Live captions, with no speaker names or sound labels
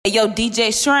Hey, yo,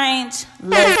 DJ Strange,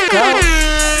 let's go.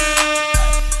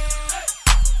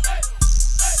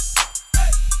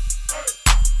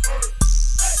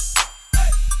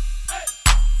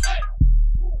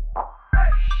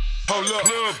 Hold up,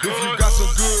 if you got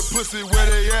some good pussy, where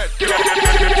they at? Get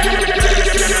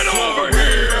over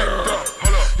here.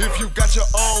 If you got your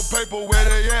own paper, where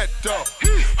they at?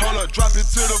 Hold up, drop it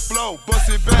to the floor, bust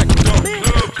it back, bust it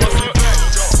back, bust it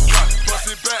back, bust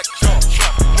it back,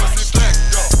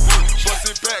 bust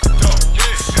it back,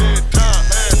 head down,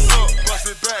 ass up, bust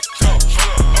it back, hold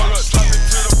up, drop it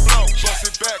to the floor, bust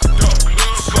it back, bust it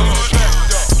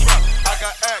back, I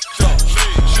got act,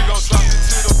 she gon' drop it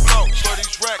to the floor for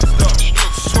these racks.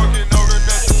 Twerking on her,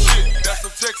 that's some shit, that's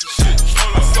some Texas shit.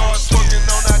 I saw her twerking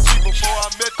on IG before I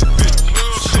met the bitch.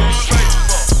 She ain't straight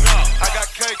fuck, I got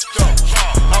cake though.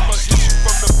 I'ma hit you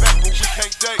from the back, but we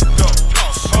can't date though.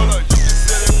 Hold up, you can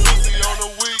sell that pussy on the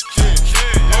weekend.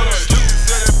 Hold up, you can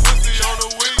sell that pussy on the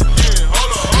weekend.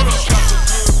 Hold up, got some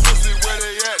good pussy, where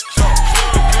they at though?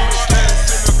 Good dance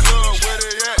in the club, where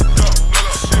they at though?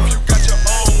 If you got your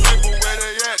own label, where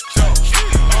they at though?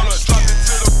 Hold up, drop it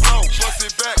to the floor, bust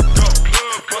it back though.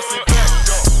 Bust it back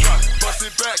though, bust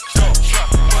it back though,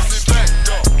 bust it back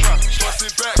though, bust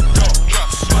it back though,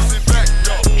 bust it back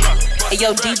though. Hey,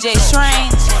 yo, DJ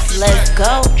Strange, let's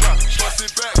go. Bust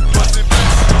it back, bust it back.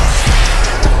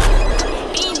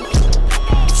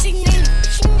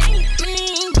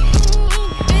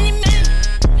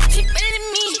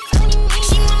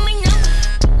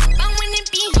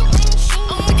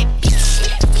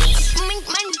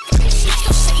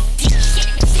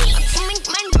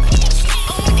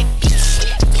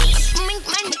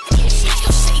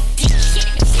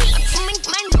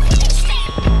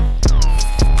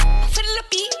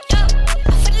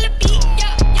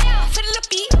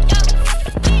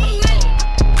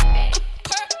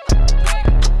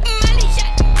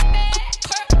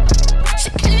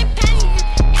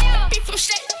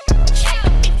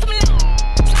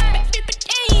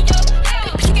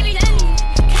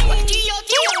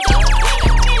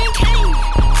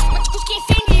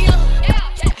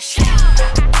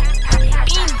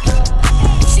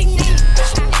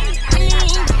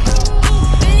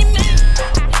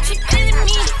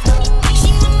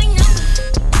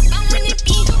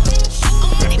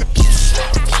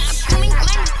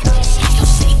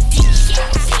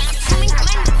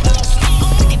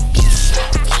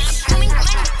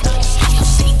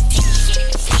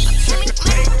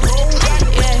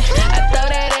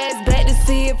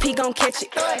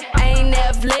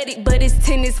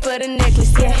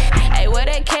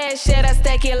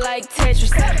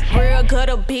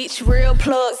 Real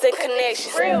plugs and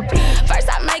connections. First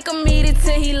I make him eat it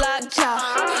till he locked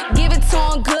jaw. Give it to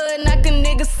him good, knock a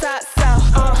nigga socks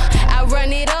off. I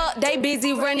run it up, they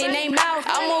busy running they mouth.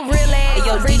 I'm a real ass, hey,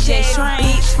 yo, rich DJ ass Strange,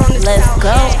 bitch from the let's south.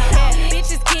 go.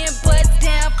 Bitches getting bust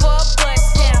down for a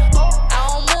bust down. I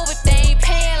don't move if they ain't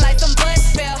paying like some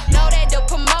bus fare. Know that the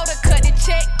promoter cut the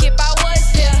check if I was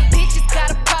there. Bitches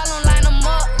got a problem, line them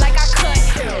up like I cut.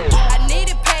 I need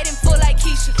it paid in full like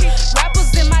Keisha. Rappers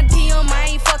in my DM,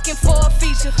 I ain't fucking for a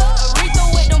feature. Aretha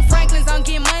with them Franklins, I'm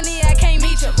getting money, I can't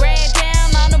meet you. Ran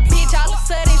down on the bitch, all of a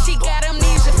sudden she got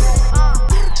amnesia.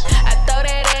 I throw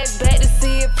that ass back to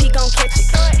see if he gon' catch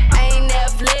it. I ain't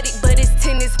athletic, but it's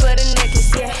tennis for the necklace,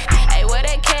 yeah. Hey, where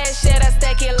that cash at? I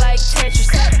stack it like Tetris.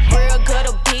 Real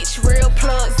gutter bitch, real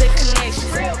plugs and connections.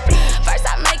 First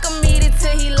I make him eat it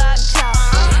till he locked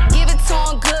jaw. Give it to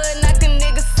him good, knock a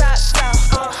nigga socks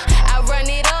off. I run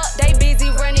it up, they busy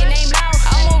running they mouth.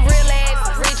 I'm a real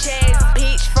ass, rich ass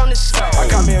bitch from the south. I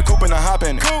got me a coupe and a hop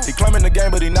in it. He claiming the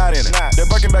game, but he not in it. That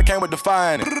Birkenback came with the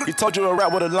fire in it. He told you to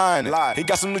rap with a line in it. He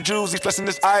got some new jewels, he flexing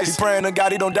this ice. He praying to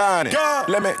God he don't die in it.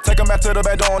 Let me take him back to the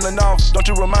back door on the north. Don't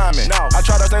you remind me? I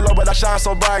try to stay low, but I shine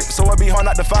so bright, so it be hard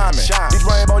not to find me. These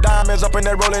rainbow diamonds up in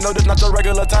that rolling, no, this not your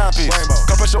regular timepiece.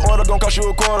 Come press your order, gon' cost you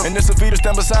a quarter, and this a fee to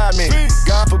stand beside me.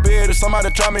 God forbid if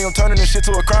somebody try me, I'm turning this shit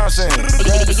to a crime scene.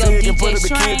 Glad to see it and put it the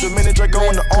kids, the minute Drake go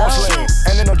in the arm sling.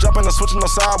 And then I'm jumping and switching the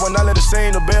side when I let it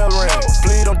sing, the bell ring.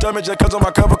 Please don't judge me just cause on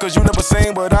my cover, cause you never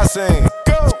seen what I sing.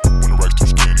 Go!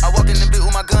 I walk in the bit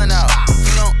with my gun out.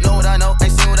 You don't know what I know,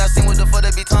 ain't seen what I seen, what the fuck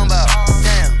they be talking about.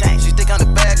 Damn, she stick on the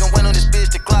bag and went on this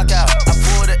bitch to clock out. I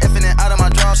pulled the effing it out of my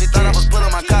draw, she thought I was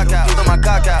pulling my cock out.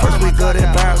 First we got that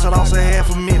virus, I lost a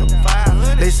half a mil.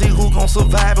 They see who gon'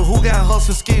 survive and who got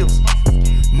hustle skills.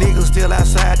 Niggas still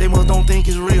outside, they must don't think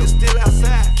it's real.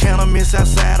 Can't miss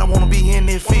outside. outside, I wanna be in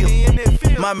that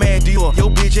field. My man Dior, your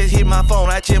bitch just hit my phone,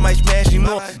 I just might smash him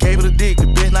up. Gave her the dick, the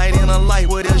best night in her life,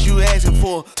 what else you asking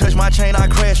for? Touch my chain, I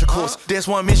crash, of course. That's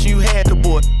one mission you had to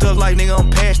board. Thug like nigga, I'm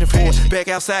passionate for it. Back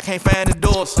outside, can't find the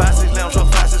door. 5-6 lounge,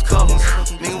 5-6 colors.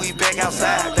 Nigga, we back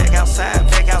outside, back outside,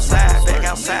 back outside, back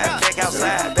outside, back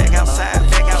outside, back outside,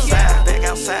 back outside, back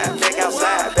outside, back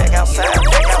outside, back outside,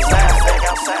 back outside, back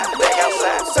outside, back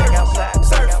outside, back outside,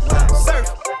 back outside,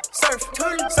 surf, surf,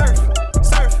 surf,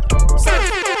 surf, surf,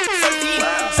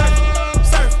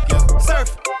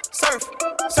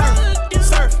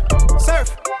 surf,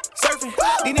 surfing.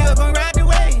 These niggas gon' ride the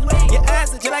wave. Your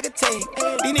eyes look just like a tape.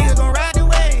 These niggas gon' ride the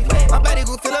wave. My body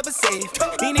gon' fill up a safe.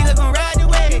 These niggas gon' ride the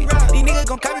wave. These niggas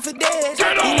gon' call me for days. These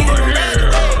niggas gon' ride the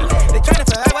wave. They tryna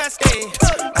figure out where I stay.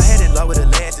 I had it low with the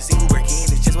last to see who work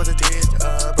in. It just was a test.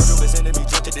 Brother was sending me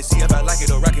just to see if I like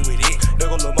it or rockin' with it. There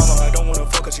go lil' mama, I don't wanna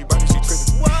fuck her, she burnin', she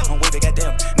trippin'. I'm way the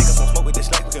goddamn. Niggas won't smoke with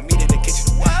this like we can meet in the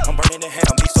kitchen. I'm burning the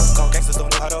ham. These so-called gangsters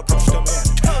don't know how to approach the man.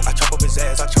 I chop up his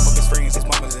ass, I chop up his friends, his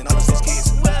mamas, and all of his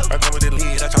kids. I come with the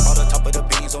lead, I chop out the top of the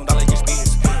beans on dollar inch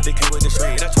beers. They came with the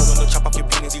shred, I told them to chop off your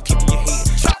penis, you keep in your head.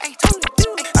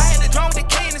 I had a drone with the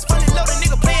K and it's fully loaded,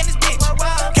 nigga playing this bitch.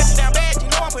 Catch it down bad, you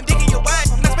know I'm putting dick in your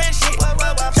wife, I'm not spending shit. Shout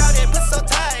that pussy so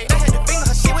tight, I had to finger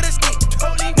her shit with a stick.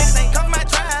 Niggas ain't come from my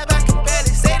tribe, I can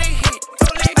barely say they hit.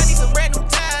 I need some brand new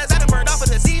ties, I done burned off of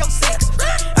the Z06.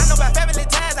 I know about family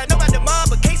ties, I know about the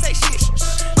mom, but can't say shit.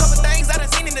 Couple things I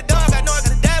done seen in the dog, I know I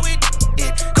gotta die with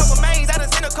it. Couple mains, I done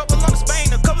seen a couple on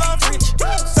Spain, a couple on French.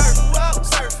 Surf, surf,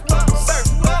 surf, surf, surf,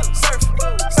 surf, surf,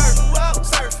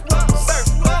 surf,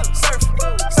 surf,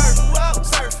 surf,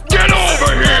 surf. Get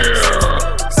over here!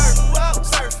 Surf,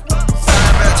 surf,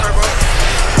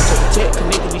 Tech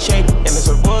connected, we shady. And it's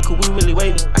a boy, cause we really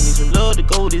waiting. I need some love to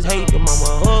go with this hate. And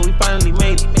mama hug, we finally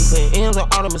made it. They putting M's on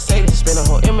all the Mercedes. Spend a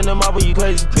whole M in the marble, you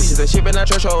crazy. Bitches that shit, but not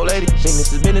trust your old lady.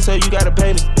 Business is business, so you gotta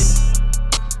pay me.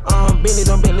 Bentley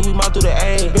don't Bentley, we mouth through the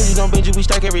A. Benji don't Benji, we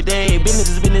stack every day. Business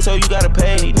is business, so you gotta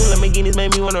pay. New Lamborghinis made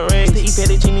me wanna race. The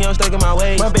E-Petty I'm stacking my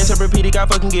way. My bench up repeated, got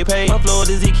fucking get paid. My flow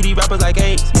is ZKD rappers like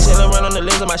apes. Shell around on the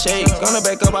lens of my shades. Gonna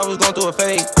back up, I was going through a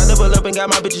phase. I double up and got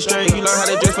my bitches straight. You learn how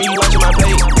to dress when you watching my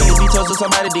page. Really details to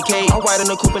somebody decay. I'm white in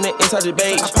the coupe and the inside the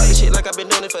beige. I this shit like I've been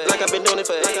doing it for.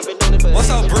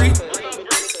 What's up, Bree?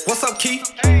 What's up, Keith?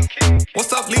 What's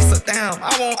up, Lisa? Damn,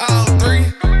 I want all three.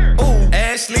 Ooh,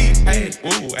 Ashley, hey,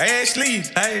 ooh, Ashley,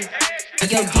 hey.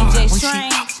 Yo, DJ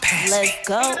Strange, let's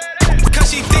go. Cause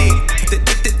she thick.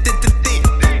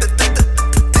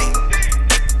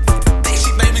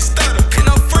 She made me stutter. You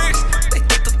know, French.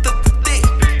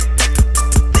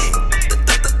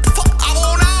 Fuck, I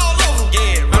want all over.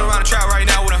 Yeah, run around the trap right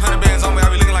now with 100 bands on me. I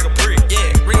be looking like a brick.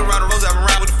 Yeah, ring around the rose, I been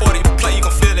ride with the 40. Play, you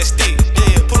gon' feel that stick.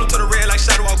 Yeah, pull him to the red like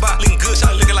Shadow walk by. Looking good,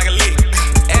 shot looking like a lick.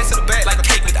 Ass to the back like a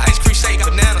cake with the ice cream shake.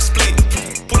 Banana split.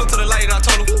 Pull up to the light and I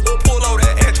told him, pull over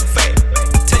that ass too fat.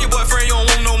 Tell your boyfriend you don't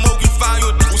want no more. You find you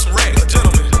a with some racks.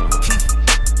 Gentlemen.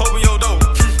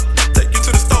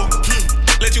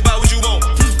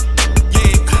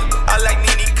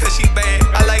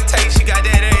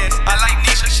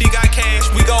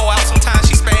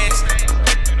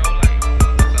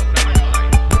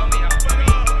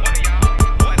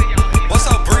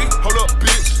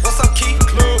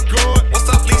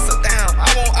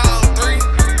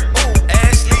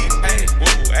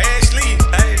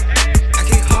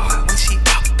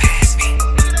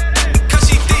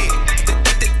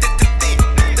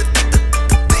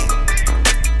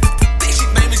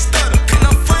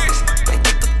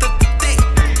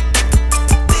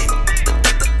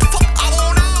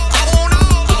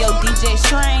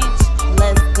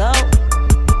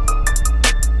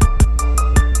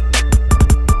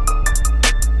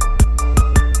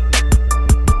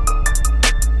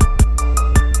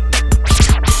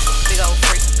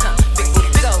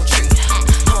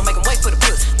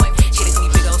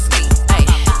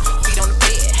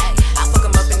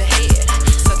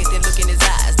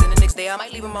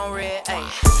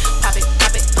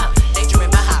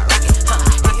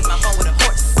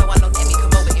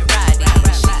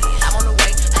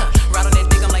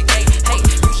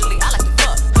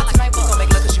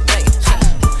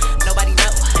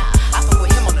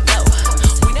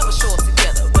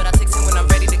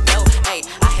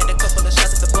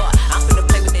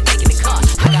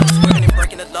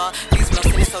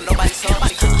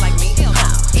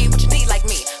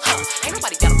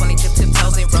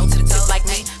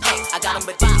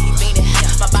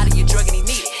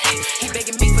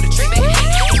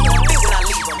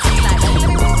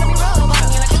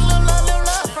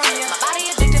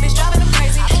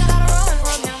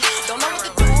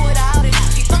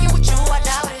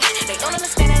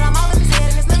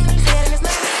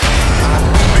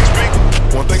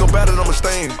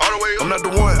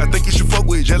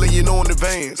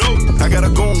 Vans. I got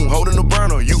a goon holding the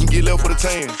burner, you can get left with a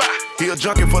tan. He a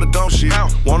junkie for the dumb shit.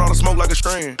 Want all the smoke like a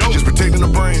strand. Just protecting the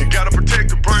brand. Gotta protect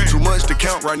the brand. Too much to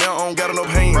count right now, I don't got enough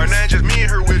hands. Right now, just me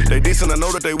and her with it. They decent, I know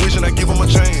that they wishing I give them a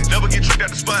chance. Never get tricked out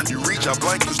the spot. You reach, I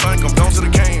blank, you stink, I'm down to the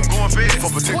can. Going fast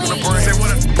for protecting the brand. Say what?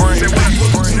 Brand. Say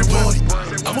what?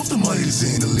 I'm off the money that's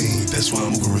in the lean, that's why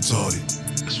I'm moving retarded.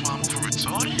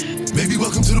 Baby,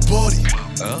 welcome to the party.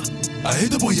 I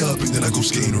hit the boy up and then I go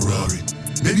skating a Rari.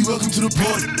 Baby, welcome to the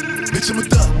party. Bitch, I'm a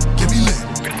thot, get me lit.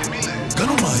 Gun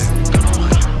on my head,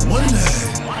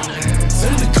 1.5. Set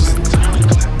in the clip.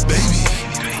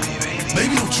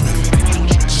 Baby, don't trip.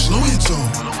 Just lower your tone,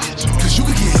 cause you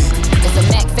can get hit. It's a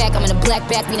Mac fact, I'm in a black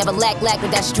back, we never lack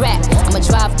with that strap. I'ma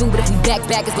drive through, but if we back,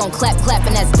 it's gon' clap,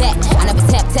 and that's that. I never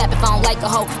tap if I don't like a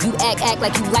hoe. You act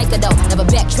like you like her though. Never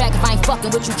backtrack if I ain't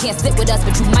fucking with you, can't sit with us,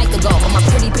 but you might go. All my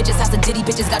pretty bitches, house of ditty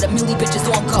bitches, got a milli bitches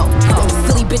on go. Those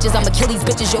silly bitches, I'm Achilles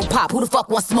bitches, yo pop, who the fuck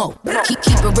want smoke?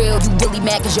 Keep it real, you really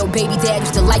mad cause your baby dad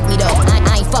used to like me though.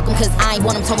 I ain't fuck him cause I ain't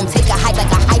want him, told him take a hike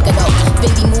like a hiker though.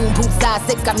 Baby moon, boots size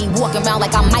 6, got me walking around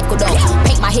like I'm Michael though.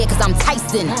 Paint my hair cause I'm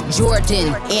Tyson,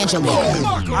 Jordan, Angelo.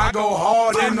 I go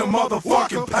hard in the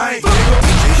motherfucking paint,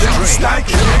 nigga. You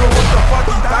stankin', nigga, what the fuck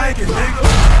you thinkin', nigga?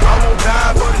 I won't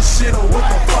die for this shit or what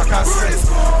the fuck I say.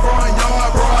 Front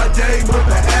yard, broad day with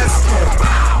the S-Cut.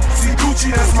 See Gucci,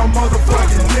 that's my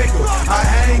motherfucking nigga. I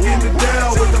hang in the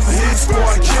Dell with them hit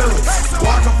squad killers.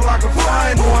 Walk a flock of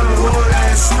flying on a hood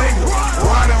ass nigga.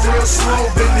 Riding real slow,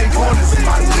 bending corners,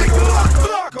 my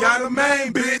nigga. Got a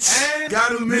main bitch,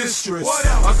 got a mistress,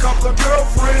 a couple of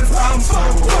girlfriends, I'm so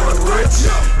rich.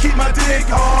 Keep my dick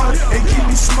hard and keep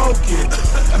me smoking.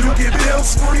 You get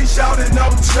bills free, shouting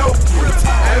no joking.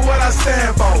 Hey, what I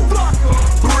stand for?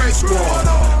 Brick squad.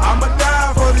 I'ma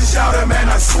die for this shouting, man,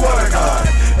 I swear to God.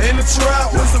 In the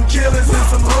trap with some killers and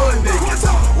some hood niggas.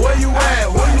 Where you at?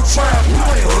 Where you trap? You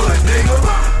ain't hood, nigga.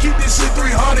 Keep this shit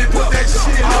 300, put that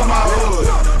shit on my hood.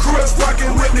 Chris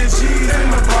rockin' with the G's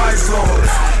and the price lords.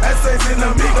 Essays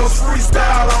and amigos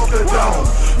freestyle off the dome.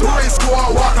 Brick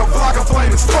squad, walk a block of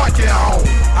flames, fuck it home.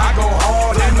 I go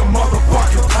hard in the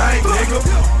motherfucking paint, nigga.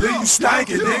 Leave you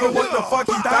stankin', nigga. What the fuck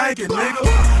you thinkin', nigga?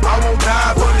 I won't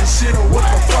die for this shit or what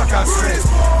the fuck I said.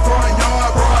 Front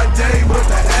yard, broad day with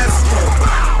the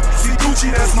S-Cut. See Gucci,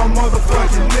 that's my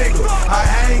motherfucking nigga. I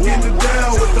hang in the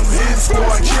Dell with them hit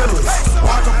squad killers.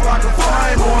 Walk a flock of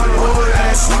flying on a hood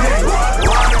ass nigga.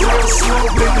 Riding real slow,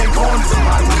 bending corners,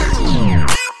 my nigga.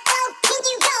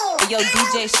 Yo,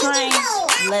 DJ Strange,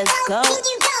 let's go.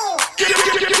 Get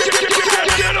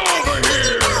over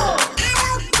here.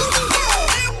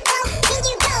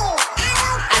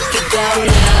 I could go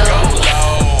low,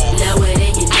 lower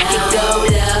than you know. I could go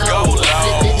low,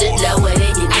 lower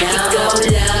than you know. I could go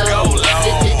low,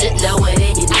 lower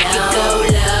than you know. I could go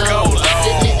low,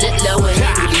 lower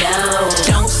than you know.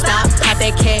 Don't stop, pop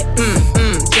that cat,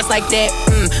 just like that,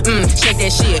 shake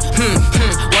that shit,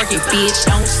 work it, bitch.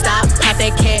 Don't stop, pop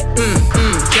that cat,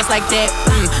 just like that,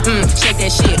 shake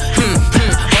that shit,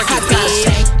 work it, bitch.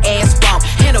 Stank ass walk,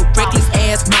 and a reckless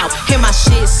ass mouth, and my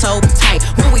shit so tight.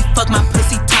 When we fuck, my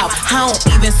pussy talk. I don't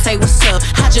even say what's up,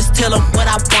 I just tell him what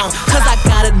I want. Cause I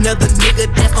got another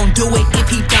nigga that's gon' do it if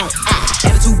he don't.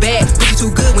 Attitude bad, pussy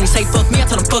too good. When he say fuck me, I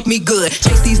tell him fuck me good.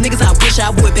 Chase these niggas, I wish I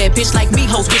would. Bad bitch like me,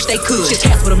 hoes wish they could. Shit's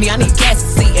half with me, I need gas to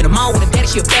see. And I'm on with a daddy,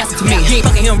 she a bastard to me. He ain't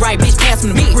fucking him right, bitch, pass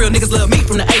him to me. Real niggas love me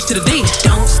from the H to the D.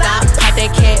 Don't stop, pop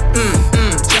that cat,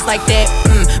 just like that,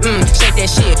 shake that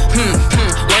shit,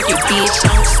 work it, bitch.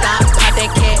 Don't stop, pop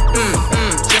that cat,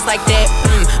 just like that,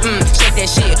 shake that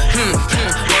shit,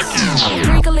 work it. I'm a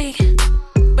freak a leak,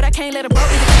 but I can't let a broke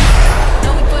nigga.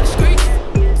 Know me for the streets,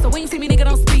 so when you see me, nigga,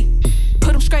 don't speak.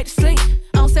 Put them straight to sleep.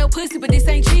 I don't sell pussy, but this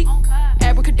ain't cheap.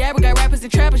 Abracadabra, got rappers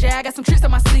and trappers, yeah, I got some tricks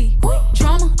on my sleeve.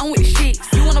 Drama, I'm with the shit.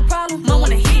 You want a problem? I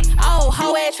want a hit. Oh,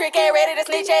 hoe ass, trick ass, ready to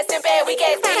snitch ass, simp ass, weak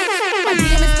ass bitch. My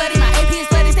DM is slutty, my AP is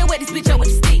slutty, still wet this bitch up with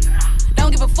the stick.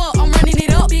 Don't give a fuck, I'm running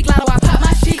it up. Big lotto, I pop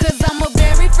my shit. Cause I'm a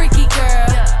very freaky girl.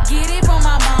 Get it from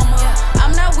my mama.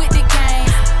 I'm not with the game,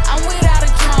 I'm without a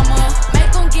drama.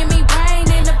 Make them give me brain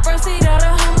in the front seat of the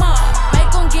Hummer.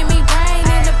 Make them give me brain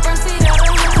in the front seat of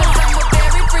the Hummer. Cause I'm a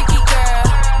very freaky girl.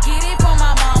 Get it from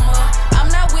my mama. I'm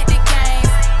not with the game,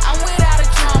 I'm without a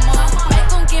drama. Make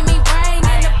them give me brain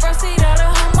in the front seat of the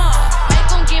Hummer. Make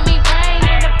them give me brain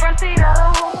in the front seat of the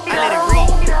Hummer. I let it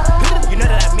breathe. You know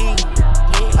that I mean.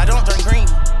 I don't drink green.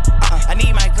 I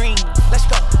need my green. Let's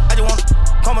go. I just want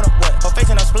come on up, what? Her face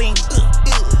and her spleen.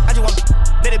 I just want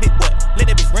let it be what? Let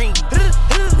it be ring.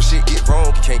 When shit get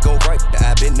wrong, you can't go right.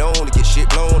 I've been known to get shit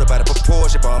blown about a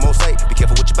proportion, but I'm on sight. Be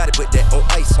careful with your body, put that on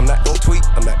ice. I'm not gon' tweet,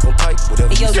 I'm not gon' type.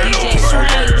 Whatever you say, DJ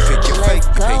Strange, fit your fake,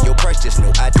 let's you pay go. your price. Just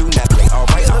know I do not play all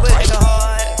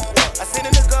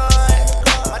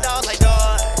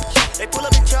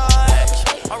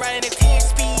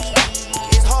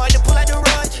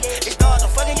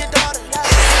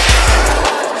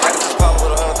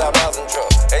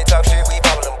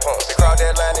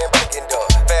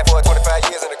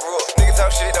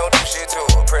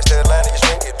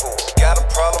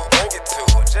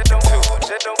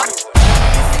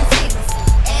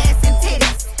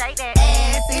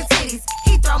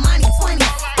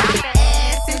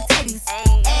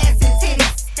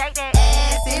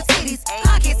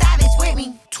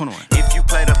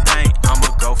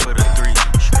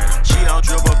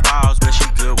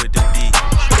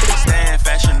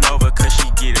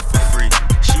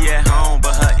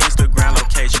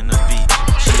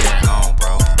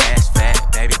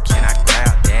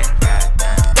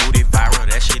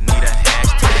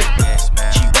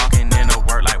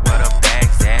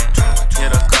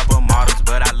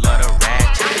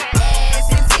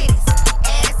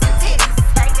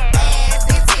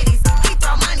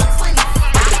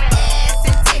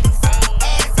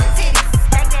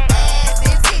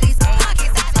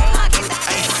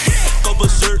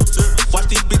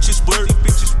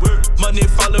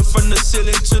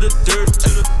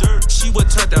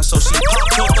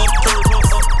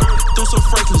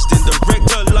then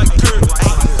direct her like Kurt.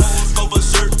 Go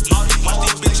berserk, watch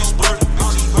these bitches work.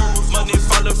 Money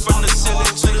falling from the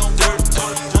ceiling to the dirt.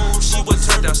 She was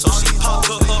turned down, so she popped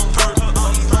her up perk.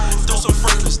 Do some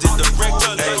friends, then direct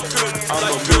her like Kurt. I'm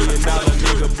a $1 million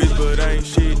nigga, bitch, but ain't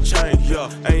shit changed.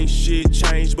 Yeah, ain't shit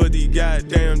changed, but these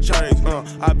goddamn chains.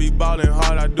 I be ballin'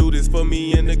 hard, I do this for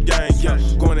me in the game. Yeah,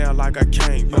 going out like I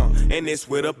came. And it's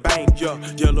with a bank. Yeah,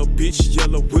 yellow bitch,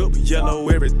 yellow whip, yellow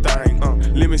everything.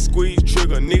 Lemon squeeze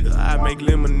trigger, nigga, I make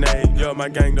lemonade. Yeah, my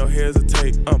gang don't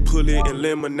hesitate. Pull it and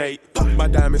lemonade. My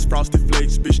diamonds frosted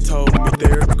flakes, bitch told me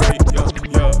they're great.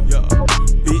 Yeah.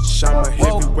 Bitch, I'm a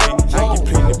heavyweight. I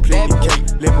get plenty cake.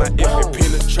 Let my effort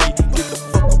penetrate. Get the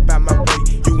fuck up out my way.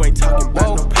 You ain't talking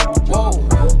about no paper.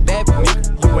 Nigga,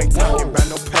 you ain't talking about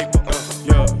no paper.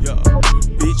 Yeah.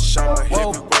 Bitch, I'm a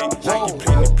heavyweight. I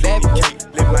get plenty cake.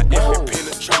 Let my effort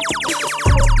penetrate. Get the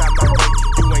fuck up out my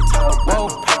way. You ain't talking about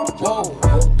no paper.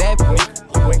 Nigga,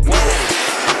 you ain't talking.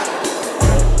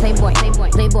 Playboy, playboy,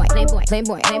 playboy, playboy,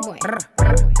 playboy, playboy,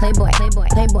 playboy, playboy,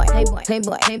 playboy,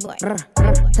 playboy, playboy,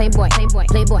 playboy, playboy, playboy,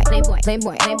 playboy, playboy,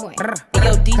 playboy, playboy.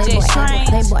 Yo, DJ Strange,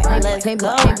 let's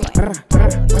go.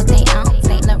 When they out,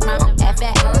 ain't nothing wrong. F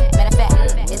that, matter of fact,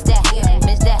 it's that,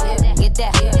 bitch that, get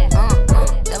that,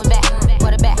 double back,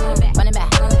 quarterback, running back,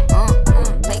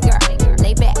 play girl,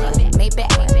 lay back,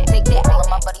 take that. All of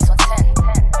my buddies on 10,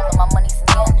 all of my money's in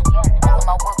yen, all of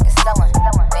my work is selling.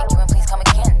 Thank you and please come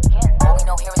again. All we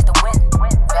know here is the win.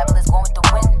 Fabulous going with the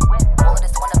win. All of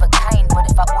this one of a kind, but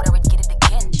if I order it, get it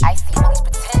again. I see all these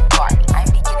pretend Barbie. I'm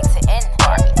beginning to end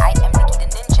Barbie. I am Nikki the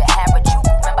Ninja. Have a Jew,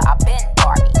 remember I've been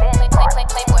Barbie.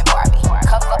 Playboy Barbie.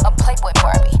 Cover a Playboy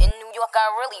Barbie. In New York, I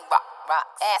really rock.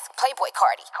 Ask Playboy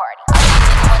Cardi.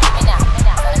 Me now.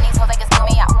 None of these hoes like it's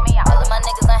me out. All of my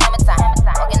niggas on hammer time.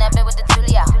 Fucking that bitch with the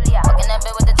Julia. Fucking that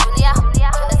bitch with the Julia.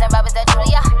 Killers and robbers that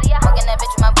Julia. Fucking that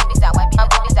bitch with my boobies out. Wiping my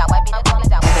boobies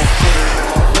out.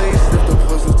 If the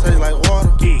pussy taste like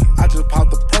water, I just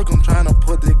popped the perk, I'm tryna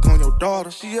put dick on your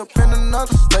daughter. She up in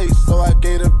another state, so I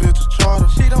gave the bitch a charter.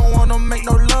 She don't wanna make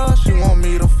no love, she want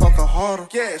me to fuck her harder.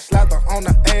 Yeah, slapped her on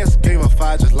the ass, gave her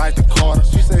 5 just like the Carter.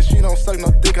 She said she don't suck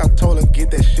no dick, I told her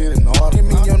get that shit in order. Give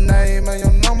me your name and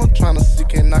your number, tryna see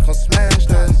can I come smash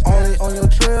that. Only on your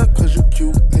trail, cause you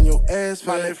cute and your ass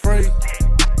Molly free.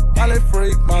 Molly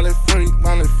free, Molly free,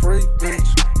 Molly free, bitch.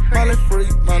 Molly free,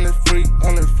 Molly free,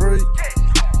 Molly free.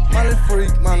 Molly free,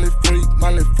 Molly free,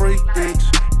 Molly free, bitch.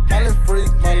 Molly free,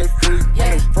 Molly free,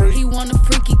 Molly free. He want a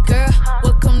freaky girl,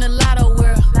 welcome to Lotto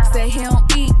World. Say he don't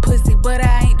eat pussy, but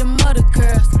I ain't the mother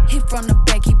girls. He from the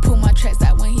back, he pull my tracks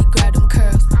out when he grab them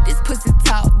curls. This pussy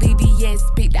talk, BBS,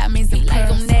 big diamonds and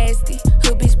pearls. I'm nasty,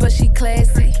 hood bitch, but she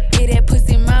classy. Yeah, that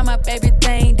pussy mom up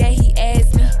everything that he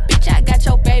asked me. Bitch, I got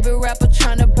your baby rapper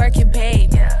tryna Birkin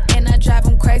baby. And I drive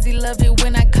him crazy, love it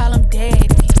when I call him daddy.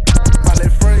 Molly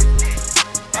free.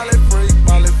 Molly free,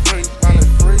 Molly free, Molly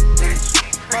free, bitch.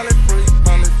 Molly free,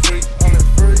 Molly free, Molly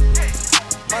free.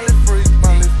 Molly free,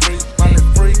 Molly free, Molly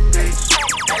free, bitch.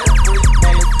 Molly free,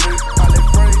 Molly free, Molly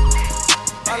free.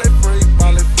 Molly free,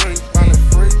 Molly free, Molly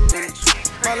free, bitch.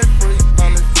 Molly free,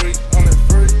 Molly free, Molly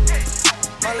free.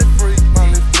 Molly free,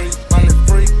 Molly free, Molly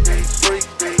free, bitch.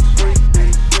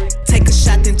 Free. Take a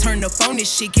shot, then turn up on this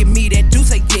shit. Give me that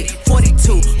juice, like dick.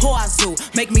 42,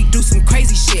 Hoazoo, make me do some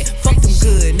crazy shit. Fuck them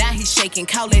good, now he shaking,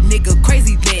 call that nigga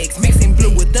crazy legs. Mixing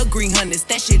blue with the green hunters,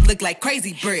 that shit look like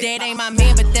crazy bread. That ain't my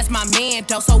man, but that's my man,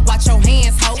 though, so watch your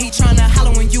hands, ho. He tryna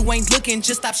holler when you ain't looking,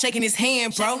 just stop shaking his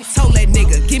hand, bro. Told that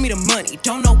nigga, give me the money,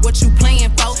 don't know what you playing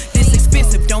for. This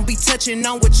expensive, don't be touching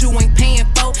on what you ain't paying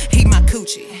for. He my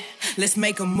coochie, let's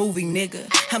make a movie, nigga.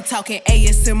 I'm talking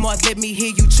ASMR, let me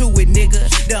hear you chew it, nigga.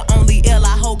 The only L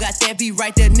I hold got that V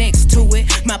right there next to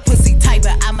it. My pussy tight,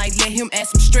 but I might let him add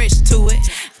some stretch to it.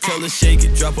 Tell her shake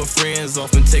it, drop her friends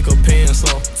off and take her pants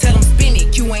off. Tell him spin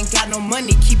it, you ain't got no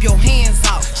money, keep your hands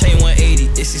off. Chain 180,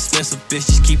 it's expensive, bitch,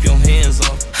 just keep your hands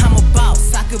off. I'm a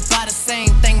boss, I could buy the same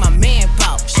thing my man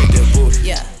bought. Shake that booty,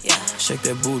 yeah. Shake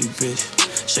that booty, bitch.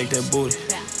 Shake that booty.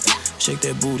 Shake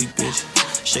that booty,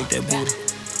 bitch. Shake that booty.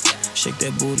 Shake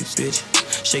that booty,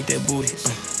 bitch. Shake that booty.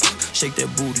 Shake that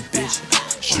booty, bitch.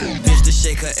 Bitch to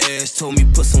shake her ass, told me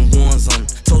put some ones on.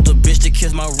 Told the bitch to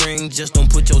kiss my ring, just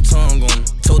don't put your tongue on.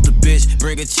 Told the bitch,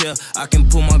 bring a chair, I can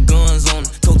pull my guns on.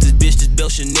 Told this bitch this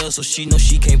belt Chanel, so she know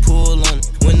she can't pull on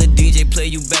it. When the DJ play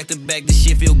you back to back, this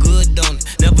shit feel good, don't it?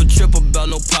 Never trip about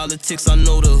no politics, I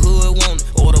know the hood want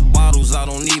it. Order bottles, I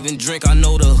don't even drink, I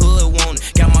know the hood want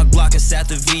it. Got my Glock inside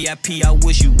the VIP, I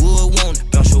wish you would want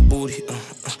it. Bounce your booty,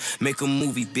 make a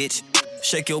movie, bitch.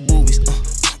 Shake your boobies,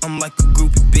 I'm like a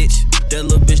groupie, bitch. That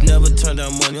little bitch never turned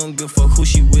down money, don't give a fuck who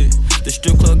she with. The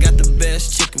strip club got the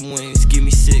best chicken wings, give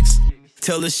me 6.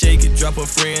 Tell her shake it, drop her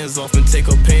friends off and take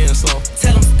her pants off.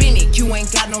 Tell them spin it, you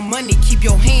ain't got no money, keep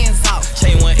your hands off.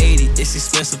 Chain 180, it's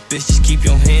expensive, bitch, just keep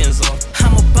your hands off.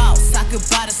 I'm a boss, I could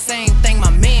buy the same thing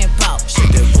my man bought. Shake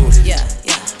that booty, yeah.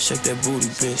 Shake that booty,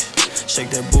 bitch.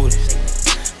 Shake that booty.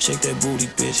 Shake that booty,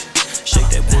 bitch. Shake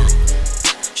that booty.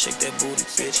 Shake that booty,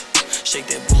 bitch. Shake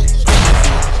that booty.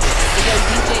 Yo,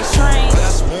 DJ Train. I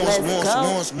got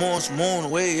some more on the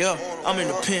way up. I'm in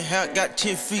the penthouse, got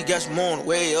 10 feet, got some more on the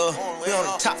way up. We on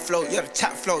the top floor, yeah, the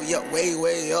top floor, yeah, way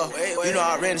up. You know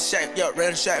I ran the shack, yeah, way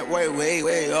up,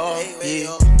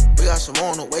 yeah. We got some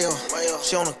more on the way up.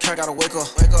 She on the count, gotta wake up.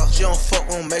 She don't fuck,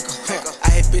 we don't make her. I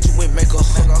hate bitches with makeup.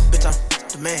 Bitch, I'm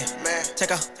the man.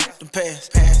 Take out them pants,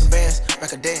 them bands,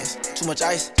 like a dance. Too much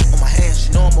ice on my hands.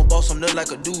 She know I'm a boss, I'm nothing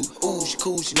like a dude. Ooh, she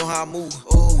cool, she know how I move.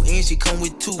 Ooh, and she come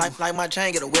with two. Like my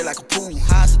chain, get away like a pool.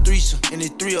 High's a threesome, and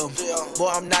it's 3 of them.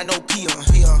 Boy, I'm not no peon.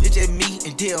 It's just me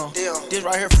and Dion. This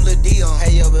right here from Lil Dion.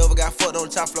 Hey, you ever got fucked on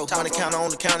the top floor? Money counter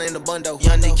on the counter in the bundle.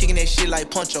 Young nigga kicking that shit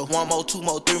like Puncho. 1 more, 2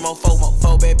 more, 3 more, 4 more.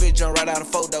 4 bad bitch jump right out of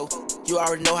photo. You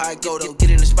already know how I go though. Get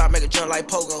in the spot, make a jump like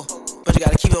Pogo. But you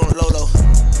gotta keep it on the low.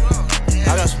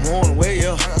 I got some more on the way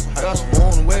up. I got some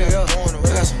more on the way up.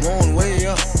 I got some more on the way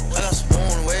up. I got some more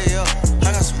on the way up.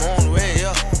 I got some more on the way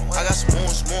up. I got some more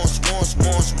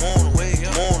on the way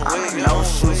up. I'm a no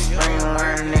shoe spring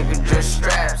wearing nigga, just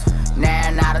straps.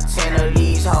 9 out of 10 of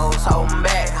these hoes holding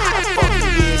back. How the fuck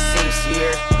you did 6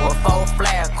 years or 4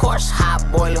 flat? Of course,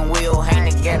 hot boiling wheel hang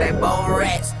together, both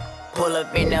rats. Pull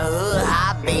up in the hood,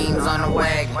 high beams on the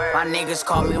wagon. My niggas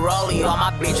call me Rolly, all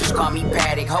my bitches call me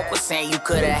Paddock. Hope was saying you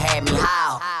coulda had me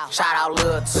how? Shout out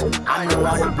Lil T, I'm the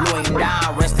one who blew him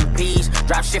down. Rest in peace,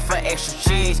 drop shit for extra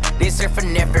cheese. This here for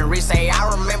Neffin, say I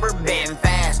remember betting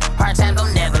fast. Hard times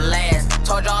don't never last.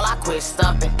 Told y'all I quit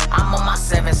stumping, I'm on my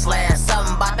 7th slash.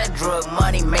 Something about that drug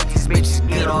money, make these bitches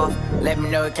get off. Let me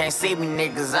know you can't see me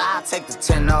niggas, I'll take the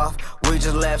 10 off. We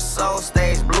just left Soul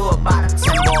Stage, blew up by the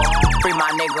 10 ball. Free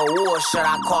my nigga Wood, should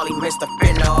I call him Mr.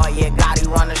 Finna? Oh yeah, Gotti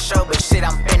run the show, but shit,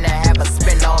 I'm finna have a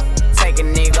spin-off. Take a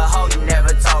nigga hoe, you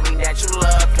never told me that you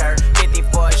loved her. 50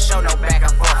 for a show, no back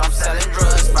and forth, I'm selling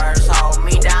drugs first. Hold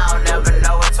me down, never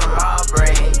know what tomorrow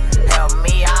bring. Help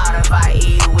me out if I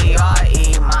eat, we all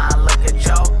eat. Mine, look at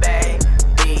your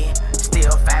baby.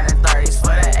 Still fanning 30s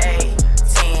for the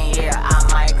 18, yeah, I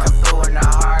might come through in the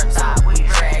hard top, we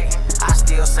dragging. I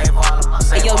still save all of my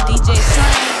savings. Hey, yo, DJ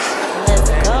Train, let's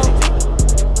go.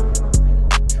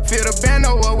 Fill the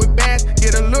bando up with bass,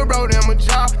 get a little bro them a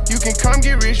job. You can come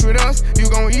get rich with us, you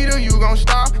gon' eat or you gon'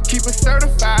 starve. Keep it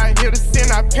certified, here to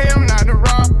sin, I pay them not to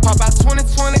rob. Pop out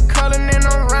 2020 color, and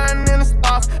I'm riding in the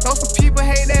stars. Know some people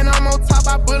hate that I'm on top,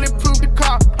 I bulletproof the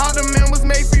car. All the members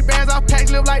make free bands, all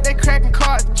packs live like they cracking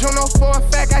cards. Juno for a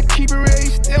fact, I keep it real,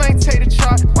 you still ain't take the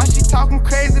chart. Why she talking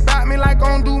crazy about me like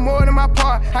gon' do more than my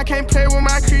part? I can't play with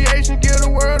my creation, give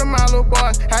the world to my little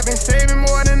boss. I've been saving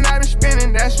more than I've been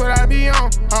spending, that's what I be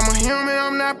on. I'm a human,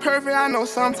 I'm not perfect, I know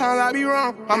sometimes I be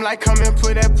wrong. I'm like, come and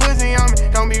put that pussy on me,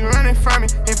 don't be running from me.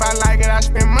 If I like it, I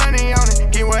spend money on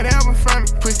it, get whatever from me.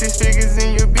 Put 6 figures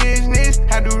in your business,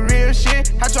 I do real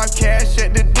shit. I drop cash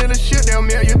at the dealership, they'll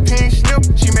mail your pink slip.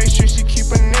 She make sure she keep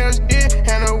her nails did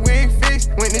and her wig fixed.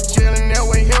 Went to jail and that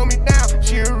way held me down.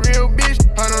 She a real bitch,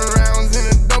 100 rounds in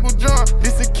a double drum.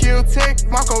 This a kill tech,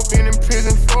 Marco been in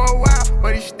prison for a while,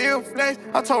 but he still flex.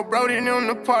 I told Brody them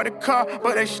to park the car,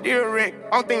 but they still wreck.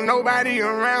 I don't think nobody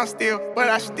around still, but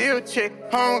I still check.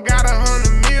 I don't got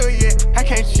 100 mil yet, I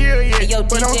can't chill yet. Hey, yo,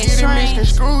 but don't DJ get it Train,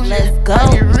 misconstrued yet. let's go.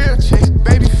 I get real checks,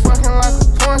 baby fucking like a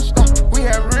porn star. We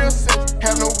have real sex,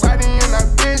 have nobody in our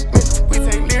business. We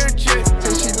take lyric trips,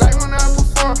 and she like when I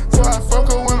perform. So I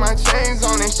fuck her with my chains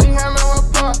on, and she handle her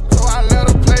part. So I let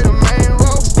her play the main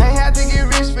role. Ain't had to get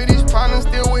rich for these partners,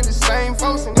 still with the same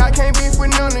folks. And I can't beef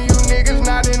with none of you niggas,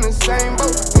 not in the same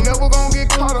boat. You never gon' get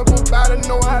caught up about it,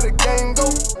 know how the game go.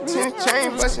 10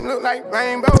 chain bustin' look like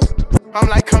rainbows. I'm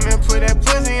like, come and put that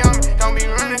pussy on me, don't be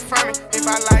running from me. If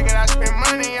I like it, I spend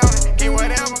money on it, get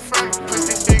whatever from me. Put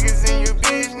 6 figures in your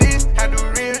business, I do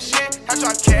real shit. I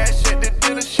drop cash at the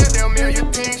dealership, they'll mail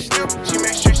your pink slip. She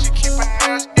make sure she keep her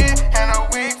nails did and her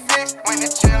wig fixed. When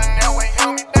they chillin', that way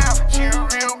held me down. She a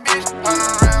real bitch,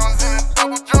 100 rounds in a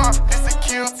double drum. This a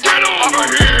kill tech. Get over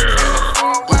here!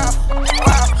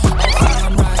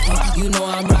 I'm rockin', you know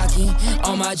I'm rockin'.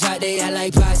 On my job, they act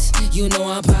like bots. You know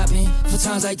I'm poppin'. For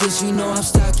times like this, you know I'm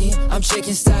stocking. I'm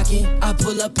checking, stocking. I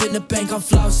pull up in the bank, I'm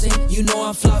flossing. You know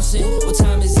I'm flossing. What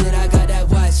time is it? I got that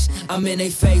watch. I'm in they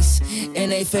face. In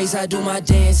they face, I do my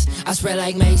dance. I spread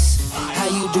like mace. How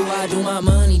you do? I do my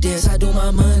money dance. I do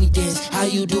my money dance. How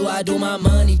you do? I do my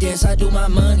money dance. I do my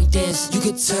money dance. You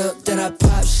can tell that I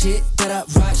pop shit, that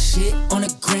I rock shit. On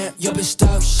the gram, yo bitch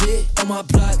talk shit. On my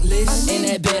block list. In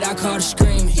that bed, I caught her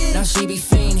screaming. Now she be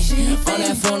fiending. On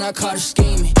that phone, I caught her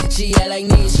scheming. She act like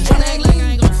me. She tryna act like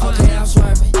I ain't gon' fuck. Okay, I'm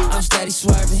swerving. I'm steady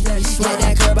swerving. Like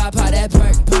that curb, I pop that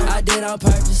perk. I did on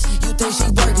purpose. You think she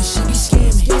working? She be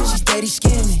scamming. She steady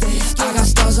scamming. I got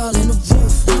stars all in the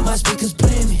roof. My speakers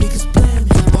blaming.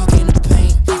 Walk in the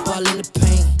paint, ball in the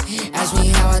paint. Ask me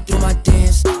how I do my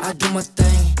dance. I do my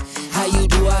thing. How you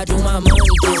do? I do my money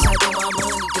dance. I do my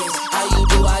money dance. How you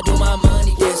do? I do my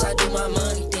money dance. I do my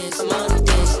money dance. Money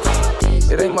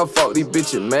dance. It ain't my fault these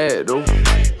bitches mad though.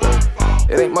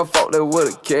 It ain't my fault that where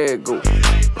the cat go.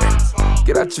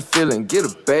 Get out your feeling, get a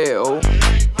bag, oh.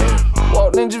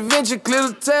 Walk Ninja Venture, clear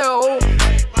the tail, oh.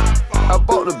 I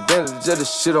bought the Bentley just to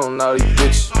shit on all these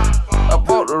bitches. I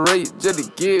bought the rate just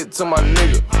to give it to my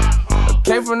nigga. I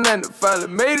came from nothing, finally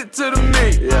made it to the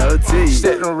million. Yeah, I'll tell you.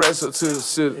 Stack them rats up to the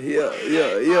city. Yeah.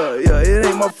 It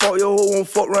ain't my fault your hoe won't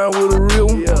fuck around with a real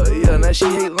one. Yeah. Now she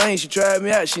hate lane, she tried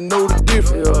me out, she know the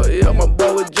difference. Yeah. My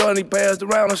boy with Johnny passed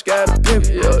around on Sky the Pimp.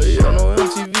 Yeah. No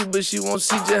MTV, but she won't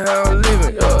see just how I'm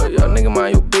living. Yeah. Nigga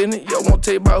mind your business. Yeah, won't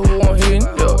tell you about who I'm hitting.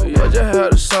 Yeah. Just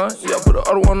had a son. Yeah, put the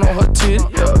other one on her titty.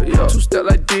 Yeah. 2 step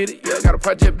like did it. Yeah, got a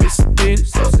project bitch did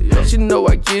it. Yeah, she know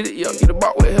I get it. Yeah, get a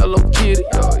box with Hello Kitty.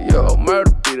 Yeah.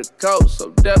 Murder be the code, so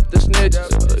death the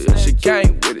snitches. Yeah, she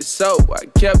came with it, so I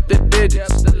kept the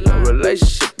digits.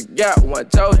 Relationship we got one,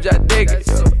 told you I dig it.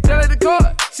 Tell her the court,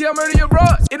 see I murder your bro,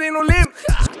 it ain't no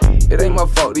limit. It ain't my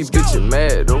fault these bitches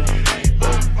mad though.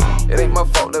 It ain't my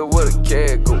fault that where the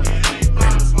cat go.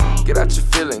 Get out your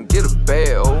feeling, get a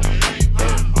bag, oh.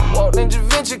 Walk Ninja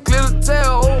Venture, clear the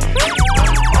tail, oh.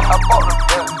 I bought the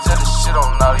Bentley just to shit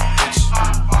on all these bitches.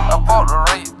 I bought the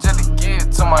rate just to give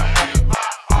it to my nigga.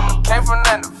 Came from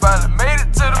nothing, finally made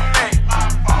it to the million.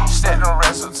 Stack them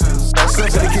rats up to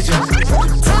the kitchen.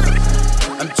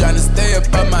 I'm tryna stay up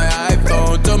on my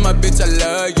iPhone. Told my bitch I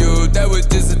love you, that was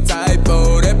just a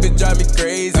typo. That bitch drive me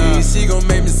crazy, she gon'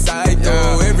 make me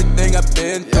psycho. Everything I've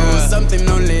been through, something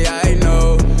only I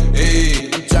know.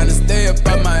 Hey, I'm tryna stay up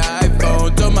on my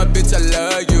iPhone. Told my bitch I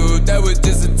love you, that was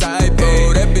just a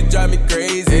typo. That bitch drive me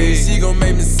crazy, she gon'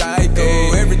 make me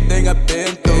psycho. Everything I've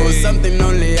been through, something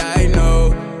only I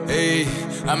know. Hey,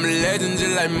 I'm a legend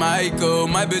just like Michael.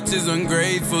 My bitch is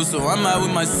ungrateful, so I'm out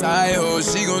with my side hoe.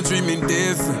 She gon' treat me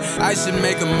different, I should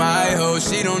make her my hoe.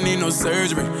 She don't need no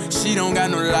surgery, she don't got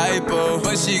no lipo,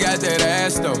 but she got that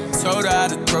ass though, told her how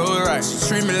to throw it right. She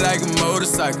treat me like a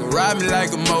motorcycle, ride me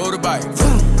like a motorbike.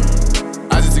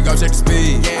 I just took off, check the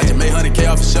speed. I just made 100K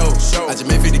off a show. I just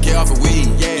made 50K off a weed.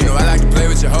 You know I like to play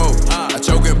with your hoe. I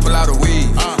choke her and pull out a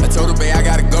weed. I told her, babe, I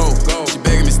gotta go. She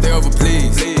begging me stay over,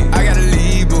 please. I gotta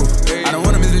leave, boo. I don't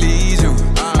wanna mislead you.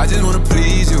 I just wanna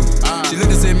please you. She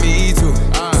looked and said me too.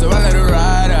 So I let her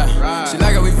ride out. She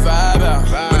like how we vibe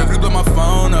out. When the blue blow my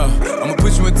phone up, I'ma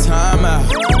put you in timeout.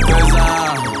 Cause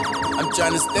I'm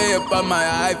tryna stay up on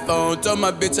my iPhone. Told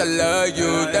my bitch I love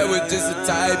you, that was just a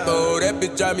typo. That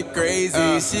bitch drive me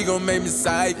crazy, she gon' make me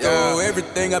psycho.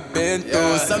 Everything I've been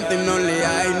through, something only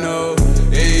I know.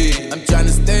 Hey, I'm tryna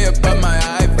stay up on my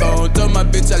iPhone. Told my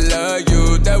bitch I love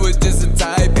you, that was just a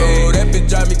typo. That bitch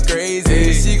drive me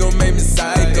crazy, she gon' make me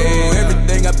psycho.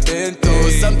 Everything I've been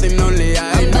through, something only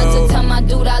I know. I'm about to tell my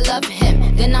dude I love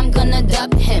him, then I'm gonna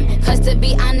dub him. Cause to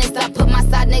be honest, I put my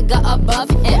side nigga above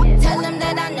him. Tell him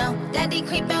that I know that he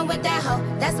creepin' with that hoe.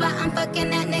 That's why I'm fucking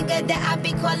that nigga that I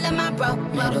be calling my bro.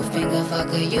 Middle finger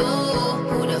fucker you,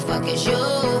 who the fuck is you?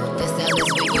 This L is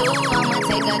for you, I'ma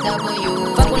take a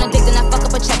W. Fuck when I'm dick, then I fuck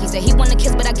up a check. He said he wanna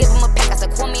kiss, but I give him a peck. I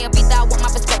said call me a beat, I want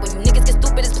my respect. When you niggas get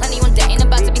stupid, it's plenty on deck. Ain't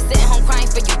about to be sitting home crying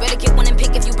for you. Better get one and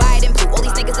pick if you buy it and poop. All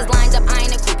these niggas is lined up, I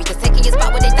ain't a creepy. Cause taking your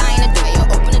spot where they dying to do. Yo,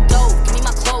 open the door, give me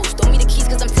my clothes. Throw me the keys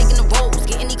cause I'm taking the roads.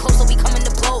 Getting any closer, we coming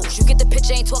to blows. You get the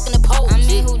picture, ain't talking to pose. I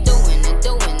mean, who doing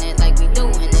it like we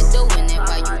doing it.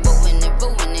 Why you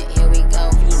ruin it, here we go.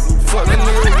 Fuck that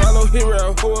nigga, Lalo, he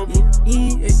real horrible.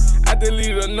 I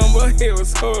deleted a number, it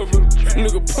was horrible.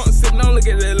 Nigga punk sitting on, look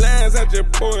at the lines, I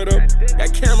just pour it up.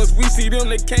 Got cameras, we see them,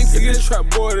 they can't see this trap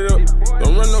boarded up.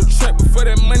 Don't run no trap before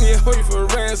that money, hold you for a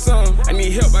ransom. I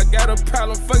need help, I got a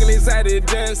problem, fucking anxiety,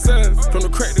 damn son. From the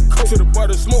crack to coke to the bar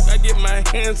to smoke, I get my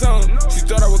hands on. She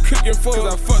thought I was cooking for her,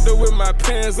 I fucked her with my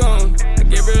pants on. I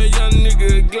gave her a young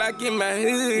nigga a Glock in my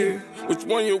head. Which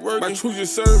one you working? By who you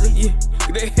serving? Yeah.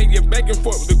 They hang you back and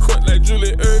forth with the court like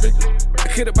Julie Irving. I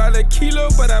could've bought a kilo,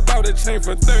 but I bought a chain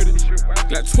for 30.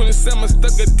 Got 27,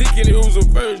 stuck a dick in it, who's a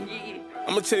virgin.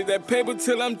 I'ma chase that paper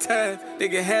till I'm tired. They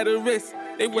can have the rest.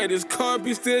 They wear this car,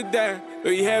 be still dying.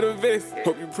 But he had a vest.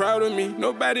 Hope you proud of me.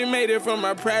 Nobody made it from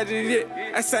my project yet.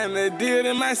 I signed a deal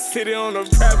in my city on a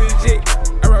private jet.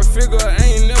 I rock figure, I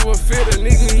ain't never fit a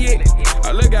nigga yet.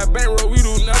 I look at bankroll, we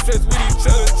do not stress with each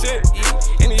other, check.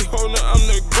 And he holding up, I'm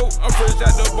the GOAT, I'm fresh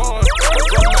out the barn. I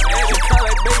brought my addy, call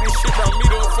that baby shit, brought me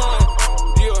the farm.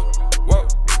 Yeah, walk,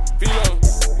 feel on,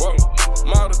 walk,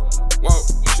 model, walk,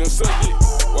 should suck it,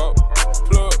 walk,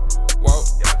 plug, walk,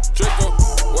 Draco,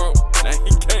 walk, now he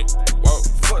can't, walk,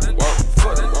 walk.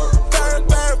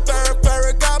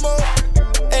 Ferragamo,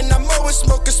 and I'm always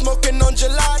smoking on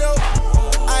gelato.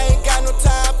 I ain't got no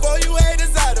time for you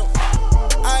haters, I don't.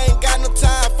 I ain't got no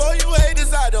time for you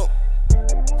haters, I don't.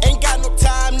 Ain't got no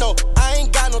time, no, I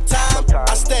ain't got no time.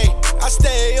 I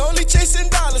stay only chasing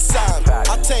dollar signs.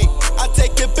 I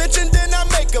take your bitch and then I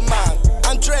make her mine.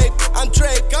 I'm draped,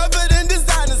 covered in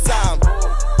designer time.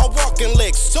 I'm walking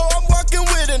licks, so I'm walking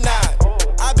with a 9.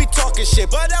 I be talking shit,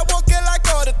 but I walk it like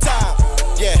all the time.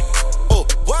 Yeah, oh,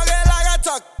 walk it like I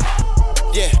talk.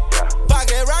 Yeah,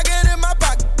 pocket rocket in my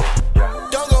pocket.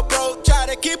 Don't go broke, try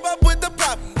to keep up with the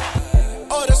profit.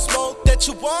 All the smoke that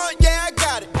you want, yeah, I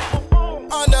got it.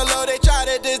 On the low, they try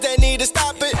to diss, they need to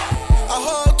stop it. A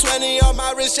whole 20 on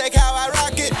my wrist, check how I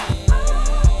rock it.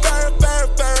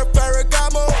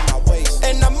 Ferragamo.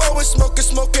 And I'm always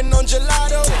smoking on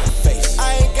gelato.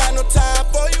 I ain't got no time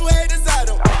for you haters, I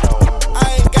don't.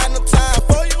 I ain't got no time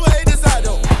for you haters, I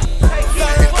don't.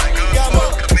 Ferragamo.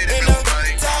 And I'm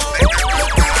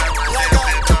looking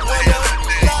like I won a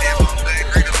lotto.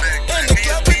 In the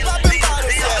club, we popping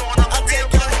bottles, yeah. I take I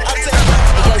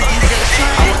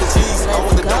want the cheese, I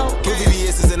want the dope. Two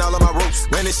VVS's and all of my ropes.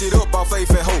 Ran this shit up off faith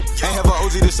and hope. Ain't have an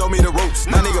OG to show me the ropes.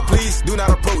 My nigga, please do not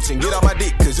approach and get off my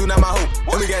dick, cause you not my hope.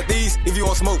 And we got these if you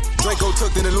want smoke. Draco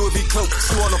tucked in the Louis V cloak.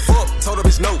 She wanna fuck, told her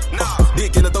bitch no.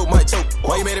 Dick in the throat might choke.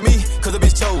 Why you mad at me? Cause the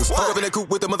bitch chose. Hold up in the coupe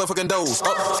with the motherfucking doors.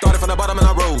 Started from the bottom and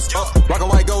I rose. Rockin'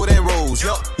 white gold and rose.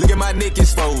 Look at my neck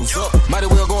exposed. Might as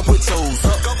well go and put toes.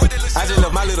 I just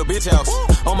left my little bitch house.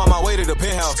 On my way to the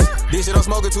penthouse. This shit I'm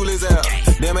smoking too liz out.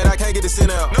 Damn it, I can't get the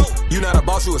scent out. You not a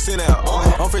boss, you a sin out.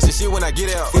 I'm fresh as shit when I get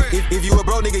out. If you a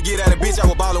bro nigga, get out of bitch. I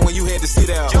was ballin' when you had to sit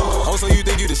out. Oh, so you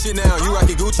think you the shit now? You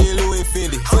rockin' Gucci and Louis and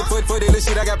Fendi. For that little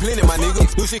shit, I got plenty, my nigga.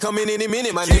 New shit come in any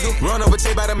minute, my nigga. Run over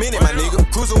check by the minute, my nigga.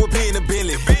 Cruising with P in the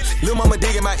Bentley. Lil' mama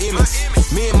digging my image.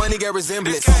 Me and money got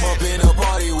resemblance. I'm up in a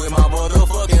party with my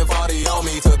motherfucking 40 on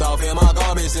me. Took off in my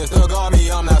garment, since the got me.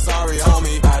 I'm not sorry,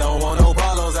 homie. I don't want no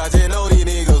problems. I just know these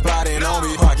niggas plotting on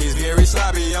me. Pockets very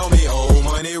sloppy on me. Old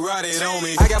money rotted on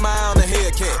me. I got my eye on the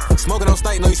Hellcat. Smoking on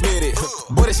stank, no you smelled it.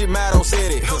 Boy, that shit mad, don't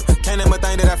said it. Can't name a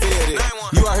thing that I fed it.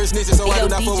 You out here snitching, so I do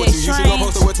not fuck with you. You should go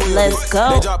post it with 12. Let's go.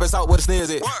 They drop us out with a sneeze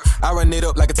it. I run it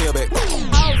up like a tailback.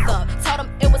 Hold up, told them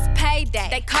it was payday.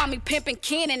 They call me Pimpin'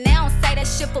 Ken and they don't say that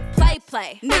shit for play.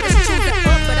 Niggas choosing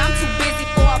up, but I'm too busy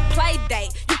for a play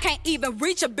date. You can't even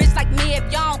reach a bitch like me if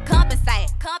y'all don't compensate.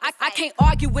 I can't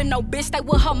argue with no bitch, stay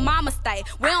with her mama stay.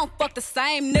 We don't fuck the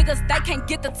same niggas, they can't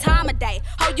get the time of day.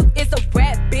 Oh, you is a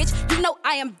rat bitch, you know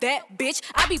I am that bitch.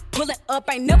 I be pulling up,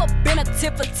 ain't never been a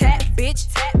tip for tat, bitch.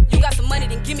 You got some money,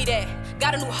 then give me that.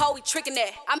 Got a new hoe, we tricking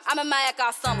that. I'm in my act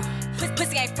all summer.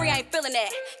 Pussy ain't free, I ain't feeling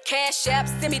that. Cash app,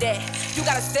 send me that. You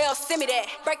got a sale, send me that.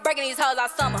 Breaking these hoes all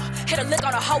summer. Hit a lick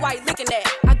on a hoe, I ain't licking that.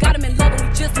 I got him in love when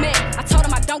we just met. I told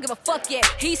him I don't give a fuck yet.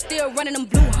 He's still running them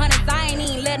blue hunters, I ain't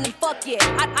even letting him fuck yet.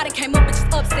 I done came up and just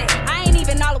upset. I ain't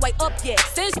even all the way up yet.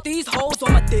 Since these hoes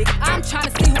on my dick, I'm trying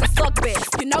to see who the fuck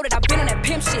best. You know that I've been on that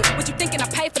pimp shit. What you thinking I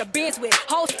pay for the Benz with?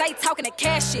 Hoes stay talking that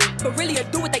cash shit, but really I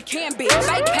do what they can, bitch.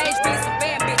 Fake page, really some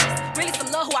fan bitches. Really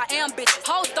some love who I am, bitches.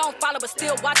 Hoes don't follow but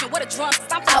still watching. What a drunk.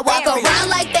 Stop I walk around bitch.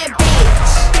 Like that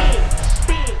bitch.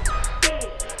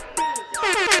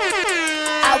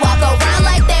 I walk around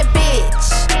like that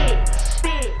bitch.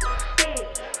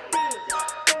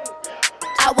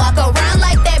 I walk around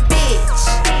like that bitch.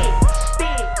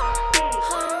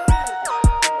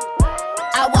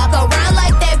 I walk around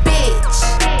like that bitch.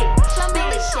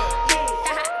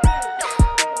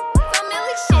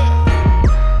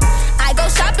 I go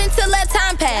shopping till that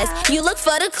time pass. You look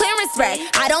for the clearance rack.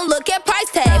 I don't look at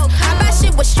price tags. I buy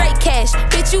shit with straight cash.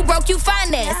 broke, you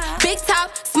finance. Big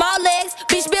top, small legs,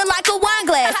 bitch built like a wine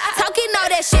glass. Talking all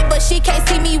that shit, but she can't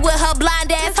see me with her blind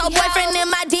ass. Her boyfriend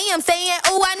in my DM saying,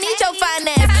 ooh, I need your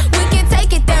finance. We can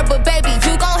take it there, but baby,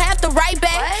 you gon' have to write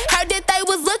back. Heard that they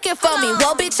was looking for me.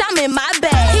 Well, bitch, I'm in my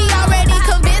bag. He already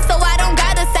convinced, so I don't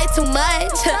gotta say too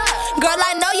much. Girl,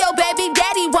 I know your baby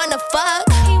daddy wanna fuck.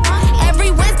 Every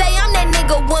Wednesday, I'm that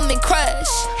nigga woman crush.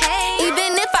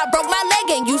 Even if I broke my leg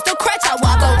and used to crutch, I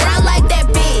walk around like that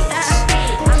bitch.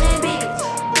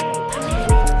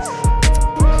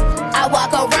 I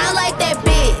walk around like that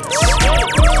bitch.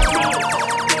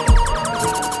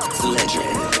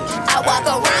 I walk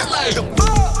around like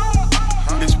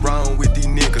It's wrong with these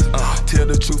niggas. Tell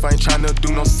the truth, I ain't tryna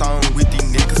do no song with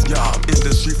these niggas. Yeah,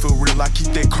 industry for real, I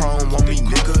keep that chrome on me,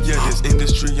 nigga. Yeah, this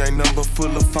industry ain't number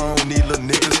full of phone, need little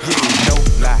niggas. Yeah, no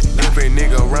lie. Every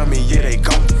nigga around me, yeah, they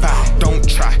gon' fight. Don't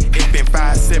try. It been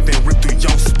 5-7, rip through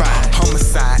your spine.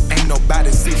 Homicide, ain't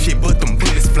nobody see shit but them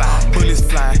bullets fly. Bullets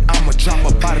fly, I'ma drop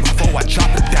a body before I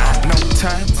drop it down. No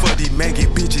time for these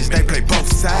maggot bitches, they play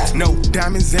both sides. No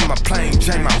diamonds in my plain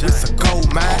Jane, my wrist a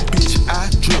gold mine. Bitch, I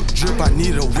drip, I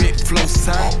need a wet flow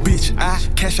sign. Bitch, I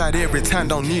cash out every time,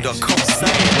 don't need a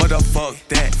cosign. What the fuck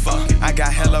that? I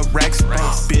got hella racks,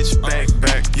 bitch, back.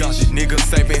 Y'all niggas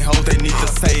saving hoes, they need to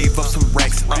save up some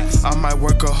racks. I might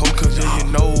work a hoe, cause yeah, you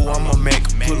know I'm a Mac.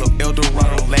 Pull up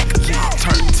Eldorado lack,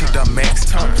 turn to the max.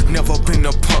 Never been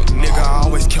a punk, nigga, I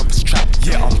always kept a strap.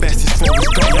 Yeah, I'm best as far as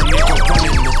going, nigga,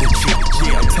 running with the chick.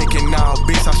 Yeah, I'm taking all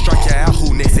bitch, I strike you out,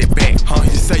 who next it back?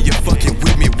 You say you fucking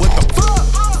with me, what the fuck?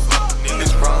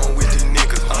 It's wrong with these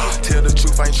niggas. Tell the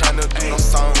truth, I ain't tryna do no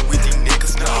song with these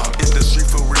niggas. It's the street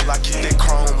for real, I keep that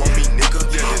chrome on me, nigga.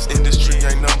 Yeah, this industry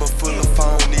ain't number full of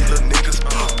phone, need little niggas.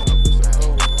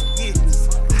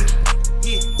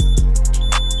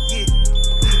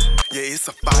 Yeah, it's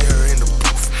a fire in the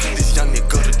booth. This young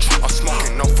nigga the truth. I'm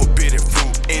smoking on forbidden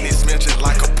fruit, and it smells just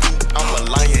like a poop. I'm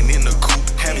a lion in the coop.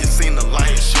 Have you seen the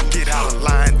lion shoot? Get out of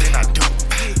line, then I do.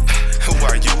 Who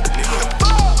are you, nigga?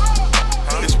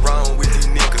 It's wrong with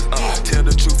these niggas. Tell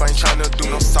the truth, I ain't tryna do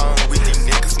no song with these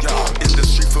niggas. Yeah, it's the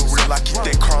street for real, I keep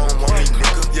that chrome on me,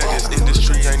 nigga. Yeah, this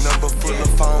industry ain't number full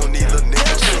of phone, need little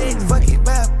niggas. Fuck it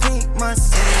by pink, my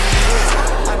city.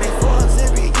 I been forced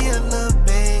every year, little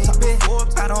baby.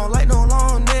 I don't like no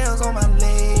long nails on my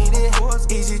lady.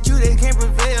 Is it you that can't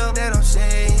prevail, that I'm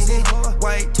shady?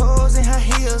 White toes and high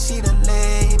heels, she the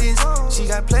latest. She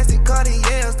got plastic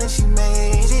Cartiers, then she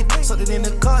made it. Sold it in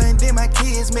the car and then my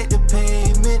kids make the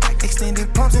payment.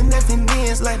 Extended pumps and nothing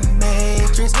ends like the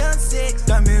Matrix.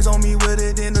 Diamonds on me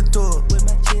wetter than a tour.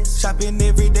 Shopping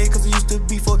every day cause it used to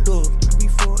be for door.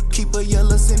 Keep a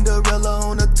yellow Cinderella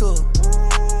on the tour.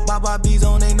 Baba B's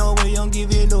on, ain't no way I'm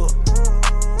giving up.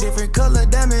 Different color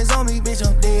diamonds on me, bitch,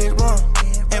 I'm dead wrong.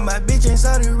 And my bitch ain't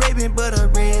Saudi Arabian, but a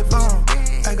red bone.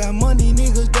 I got money,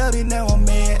 niggas doubted, now I'm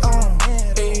mad on.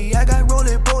 Ayy, I got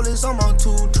rollin' so I'm on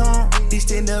two-tone. This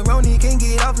tenderoni can't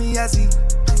get off me, I see.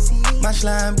 My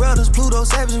slime brothers, Pluto,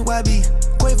 Savage, YB,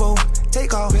 Quavo,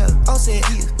 take off, Offset,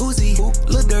 Uzi,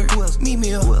 Lil Durk, Me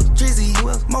Mill, Drizzy,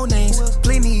 more names,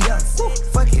 plenty.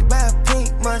 Fuck it by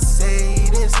pink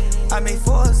Mercedes. I make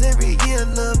fours every year,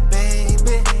 little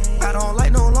baby. I don't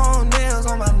like no long nails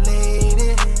on my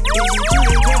lady. Is it you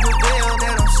that can't prevail,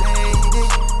 that I'm shady?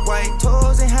 White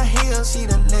toes and high heels, she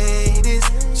the latest.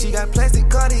 She got plastic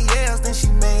Cartiers, then she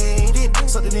made it.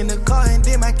 Sold it in the car and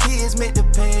then my kids made the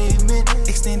payment.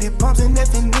 Extended pumps and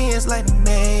nothing ends like the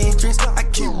Matrix. I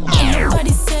keep. Ain't nobody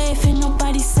safe, ain't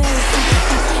nobody safe.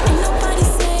 Ain't nobody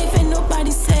safe, ain't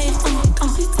nobody safe.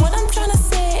 What I'm tryna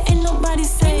say, ain't nobody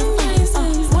safe.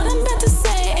 What I'm about to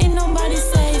say, ain't nobody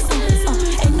safe.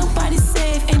 Ain't nobody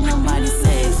safe, ain't nobody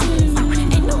safe.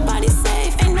 Ain't nobody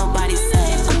safe, ain't nobody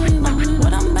safe.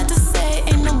 What I'm about to say,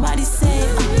 ain't nobody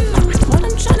safe. What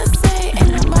I'm tryna say,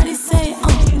 ain't nobody safe.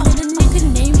 The nigga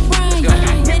named Brian,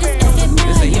 made his ass get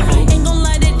mine. Ain't gon'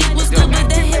 lie, that dick was good, but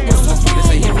that hit was so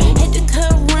fine. Had to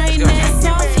cut right ass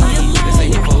off, he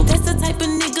alive. That's the type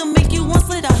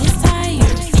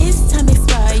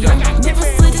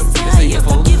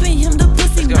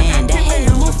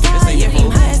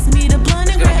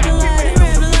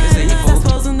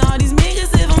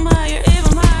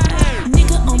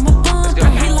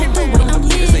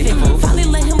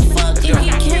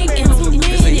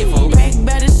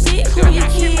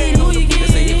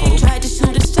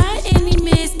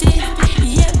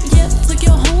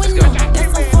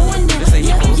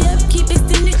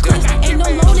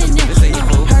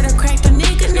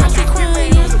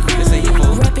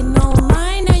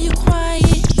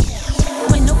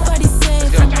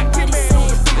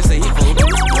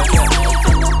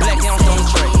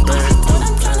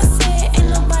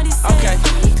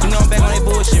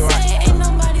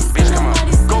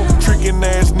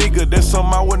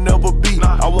something I would never be.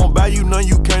 I won't buy you none,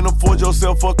 you can't afford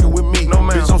yourself fucking with me. No,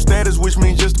 man. Bitch, I'm status, which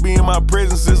means just to be in my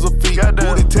presence is a feat.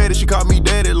 Booty tatted, she called me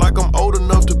daddy like I'm old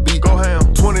enough to be. Go ham.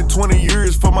 20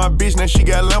 years for my bitch, now she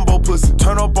got Lambo pussy.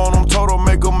 Turn up on them, total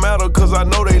make them matter, cause I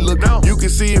know they look. You can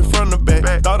see it from the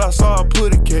back. Thought I saw a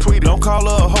putty cat. Don't call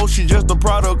her a hoe, she just a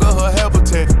product of her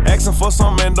habitat. Asking for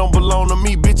something that don't belong to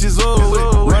me, bitches up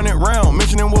it. Run it round,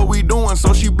 mentioning what we doing,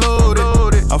 so she blooded.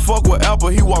 I fuck with Apple,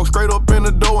 he walked straight up in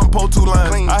the door and pulled 2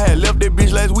 lines. I had left that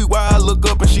bitch last week while I look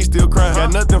up and she still crying.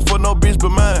 Got nothing for no bitch but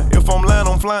mine. If I'm lying,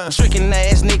 I'm flying. Trickin'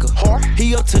 ass nigga,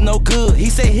 he up to no good. He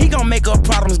said he gon' make her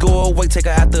problems go away, take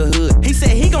her out the hood. He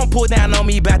said he gon' pull down on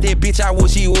me about that bitch, I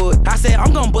wish he would. I said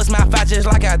I'm gon' bust my fight just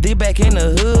like I did back in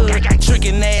the hood.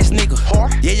 Trickin' ass nigga,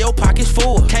 yeah, your pocket's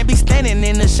full. Can't be standing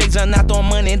in the shakes and not throwing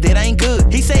money, that ain't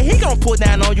good. He said he gon' pull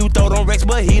down on you, throw them wrecks,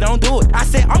 but he don't do it. I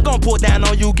said I'm gon' pull down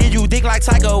on you, give you dick like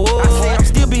Tiger Woods. I said I'm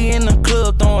still be in the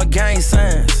club throwing gang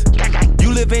signs.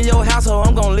 You live in your household,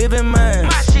 I'm gon' live in mine.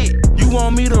 My shit. You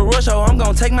want me to rush, oh, I'm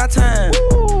gon' take my time.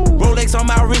 Rolex on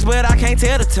my wrist, but I can't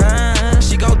tell the time.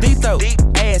 She go deep though,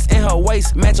 ass in her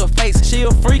waist, match her face, she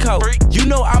a freak hoe. You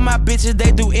know all my bitches,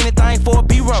 they do anything for a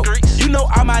B-roll. You know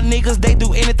all my niggas, they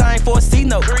do anything for a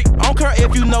C-note. I don't care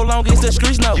if you no longer it's the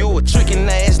streets, no. You a trickin'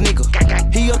 ass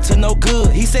nigga, he up to no good.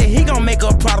 He said he gon' make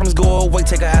her problems go away,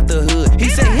 take her out the hood. He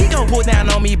said he gon' pull down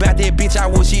on me about that bitch, I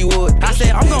wish he would. I said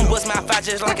I'm gon' bust my fight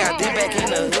just like I did back in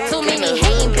the hood. Too many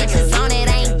hating bitches on it,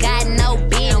 ain't got no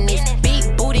business.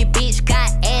 Big booty bitch got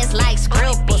ass like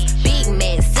scribbles. Big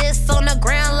man sits on the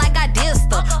ground like I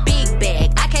dissed her. Big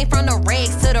bag, I came from the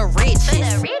rags to the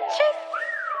riches.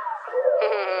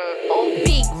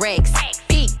 Big racks,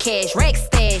 big cash, rack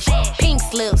stash, pink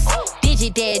slips,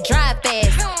 digidad, drive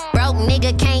fast. Broke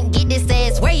nigga can't get this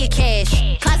ass, where your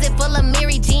cash? Closet full of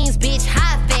Mary jeans, bitch,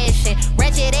 high fashion.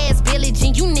 Ratchet ass Billie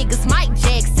Jean, you niggas Mike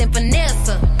Jackson,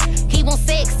 Vanessa. He want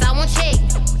sex, I want check.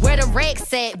 Where the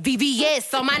racks at?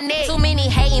 VVS on my neck. Too many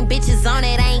hating bitches on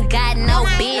it, ain't got no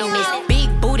business. Big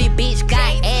booty bitch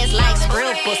got ass like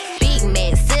scribbles. Big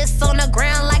man sits on the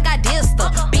ground like I dissed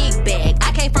her. Big bag,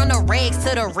 I came from the rags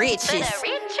to the riches.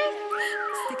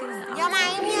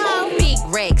 Big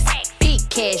racks, big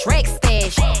cash, rack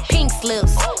stash, pink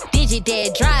slips,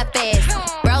 digidad, drive fast.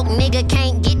 Broke nigga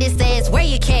can't get this ass, where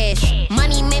your cash?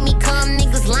 Money made me come,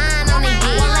 niggas lying on they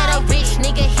dick. Won't let a rich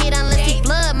nigga hit unless he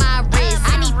flood my wrist.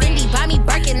 I need Fendi, buy me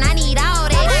Birkin, I need all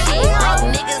that shit.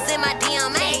 Broke niggas in my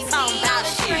DM, ain't talking about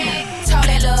shit. Told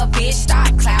that little bitch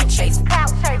stop clout chasing.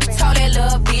 Told that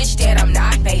little bitch that I'm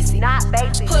not basic.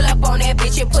 Pull up on that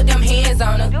bitch and put them hands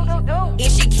on her.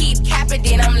 If she keep capping,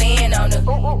 then I'm laying on her.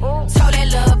 Told that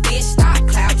little bitch stop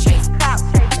clout chasing.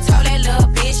 Told that little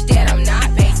bitch that I'm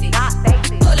not basic.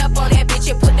 Pull up on that bitch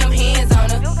and put them hands on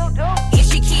her.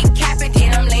 If she keep capping,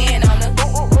 then I'm laying on her.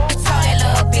 Told that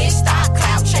little bitch stop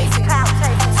clout chasing.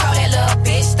 Told that little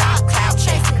bitch stop clout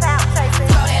chasing.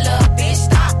 Told that little bitch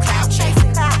stop clout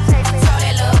chasing. Told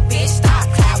that little bitch stop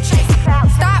clout chasing.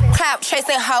 Stop clout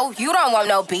chasing, hoe. You don't want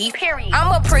no beef.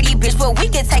 I'm a pretty bitch, but we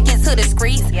can take it to the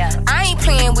streets. I ain't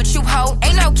playing with you, hoe.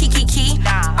 Ain't no kiki.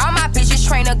 All my bitches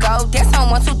train to go. That's on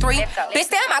 1, 2, 3. Bitch,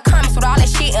 stay in my comments with all that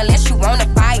shit unless you wanna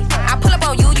fight. I pull up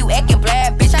on you, you acting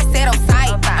bad, bitch. I said on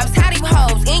sight. I'm tired of you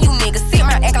hoes and you niggas sit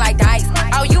around acting like dice.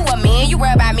 Oh, you a man, you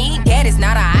worry about me? That is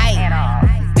not alright.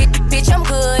 Bitch, I'm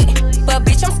good, but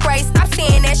bitch, I'm straight. Stop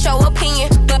saying that's your opinion.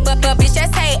 But bitch,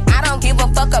 that's hate. I don't give a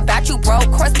fuck about you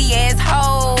broke, crusty ass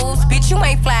hoes. Bitch, you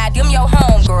ain't fly, them your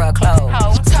homegirl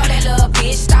clothes. Told that little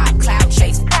bitch stop clout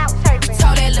chasing.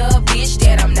 Told that little bitch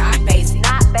that I'm not basic.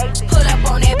 Pull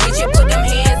up on that bitch and put them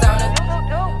hands on her.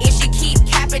 If she keep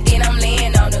capping, then I'm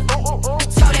laying on her.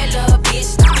 Told that little bitch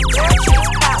stop clout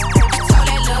chasing. Told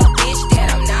that little bitch that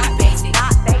I'm not basic.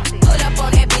 Pull up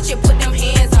on that bitch and put them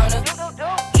hands on her.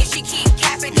 If she keep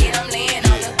capping, then I'm laying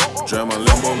on her. Drive my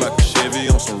Lambo like a Chevy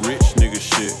on some rich nigga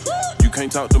shit. You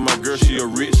can't talk to my girl, she a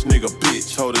rich nigga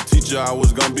bitch. Told the teacher I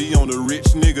was gonna be on the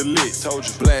rich nigga list. Told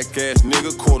you black ass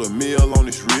nigga, $250,000 on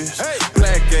his wrist. Hey.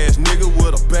 Black ass nigga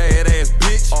with a bad ass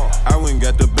bitch. I went and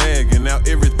got the bag and now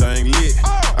everything lit.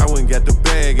 I went and got the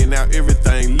bag and now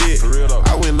everything lit. For real though.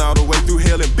 I went all the way through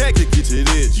hell and back to get to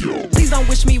this. Please don't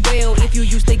wish me well if you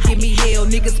used to give me hell.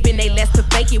 Niggas spend they last to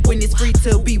fake it when it's free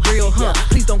to be real, huh?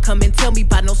 Please don't come and tell me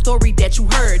about no story that you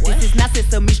heard. This is not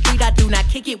Sesame Street, I do not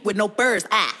kick it with no birds.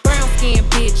 Brown skin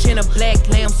bitch in a black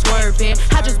lamb swerving.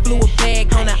 I just blew a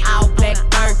bag on an all black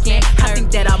Birkin. I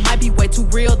think that I might be way too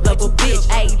real of a bitch.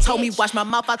 Ayy,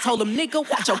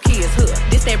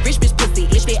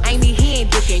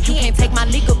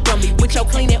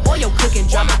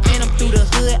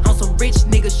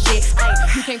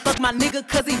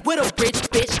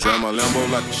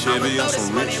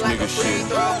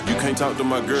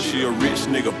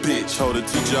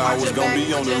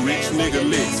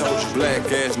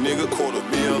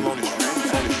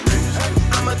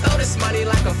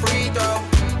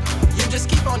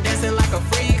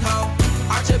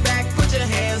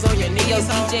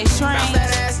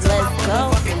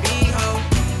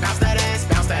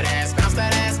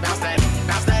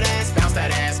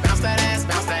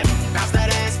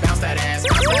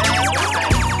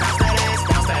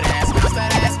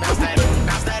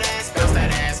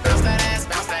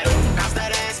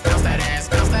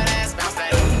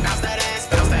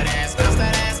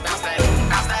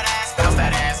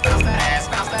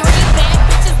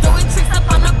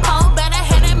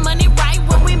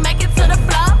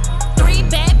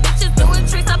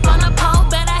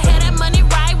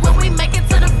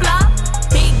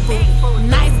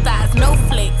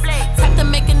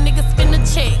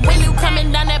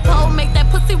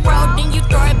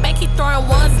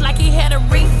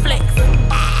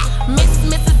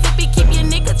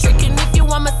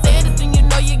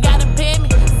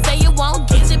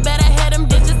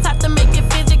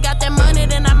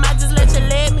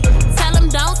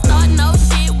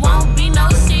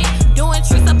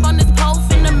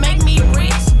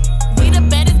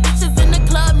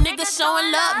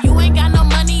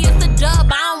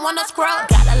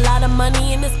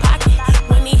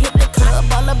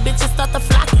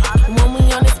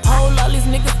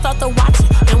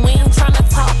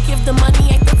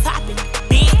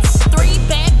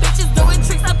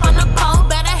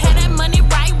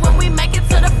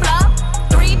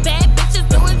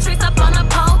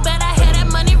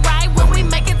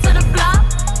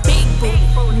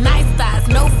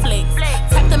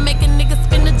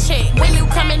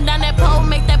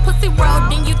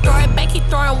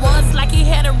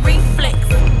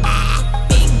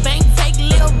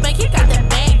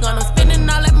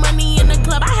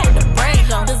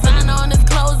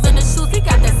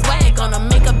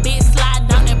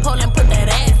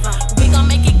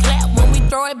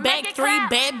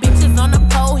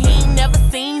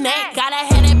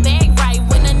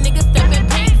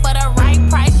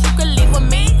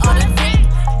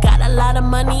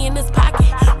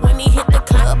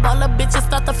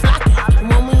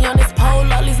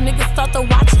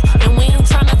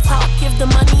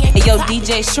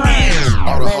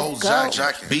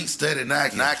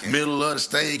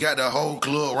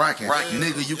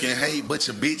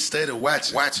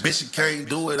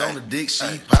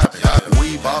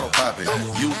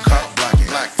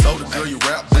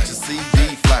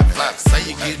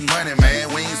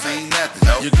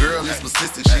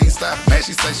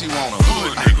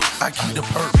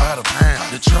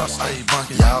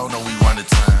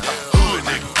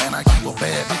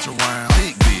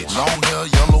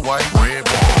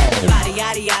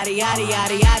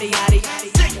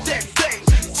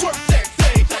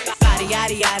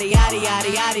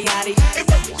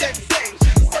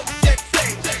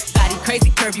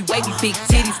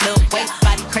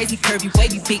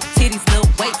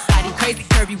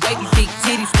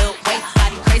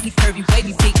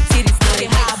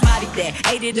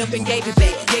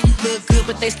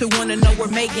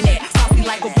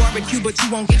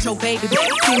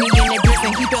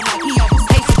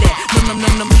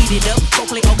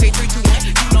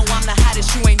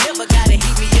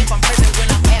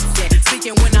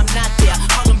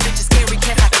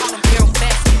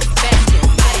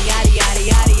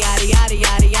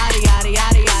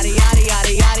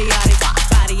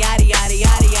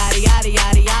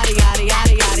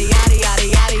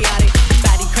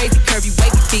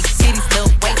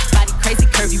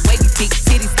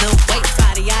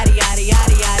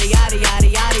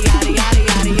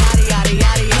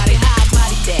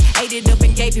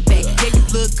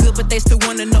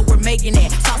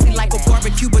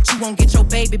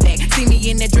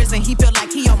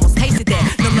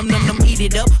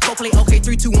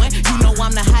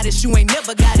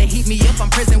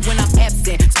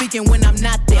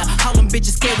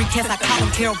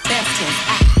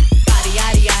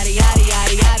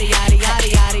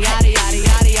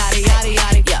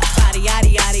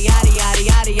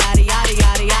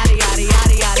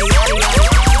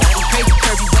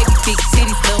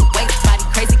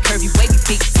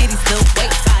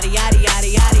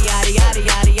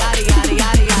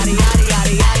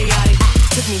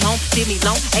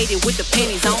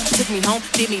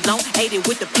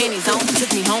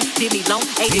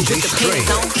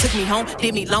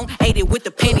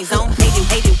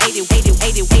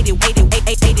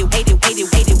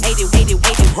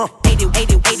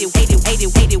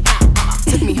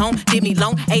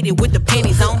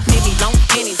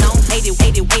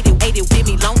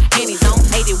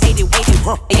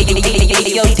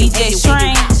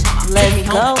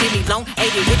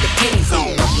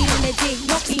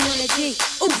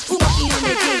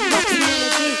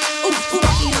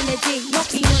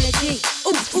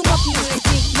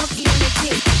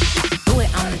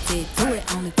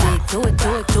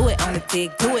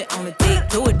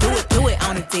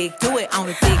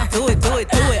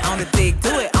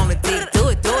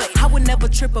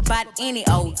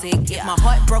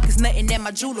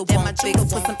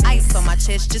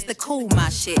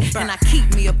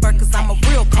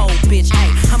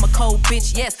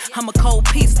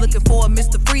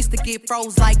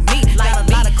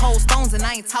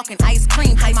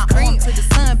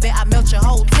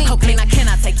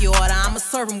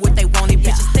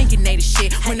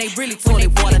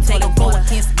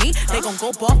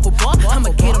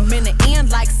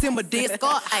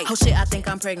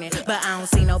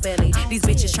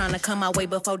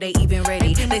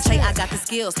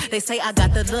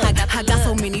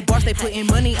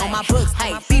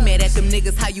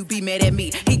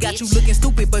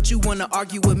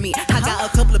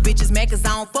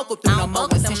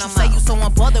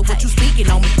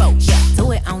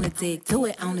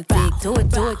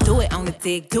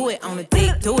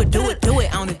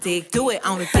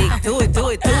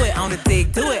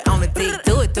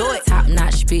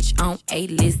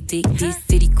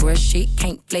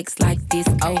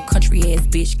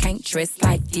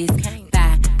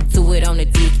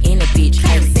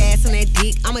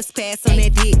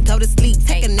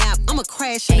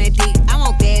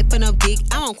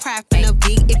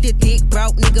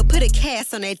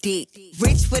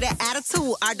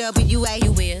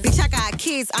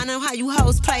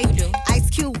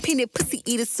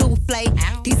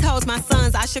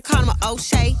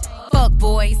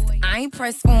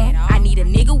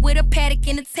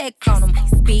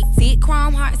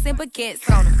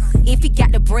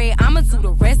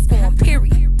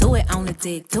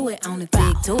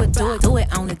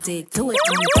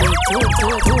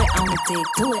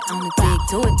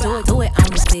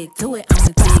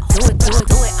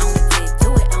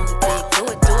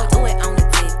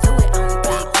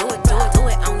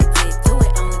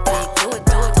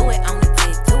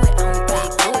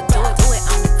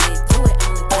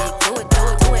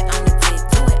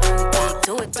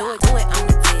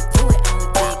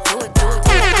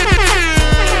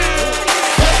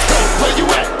 West Coast, where you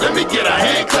at? Let me get a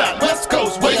hand clap. West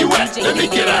Coast, where you at? Let me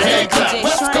get a hand clap.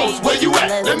 West Coast, where you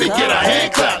at? Let me get a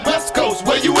hand clap. West Coast,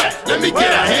 where you at? Let me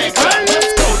get a hand clap.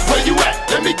 West Coast, where you at?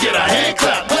 Let me get a hand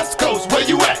clap. West Coast, where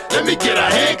you at? Let me get a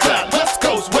hand clap. West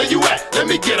Coast, where you at? Let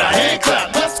me get a hand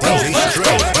clap. West Coast, West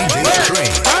Coast.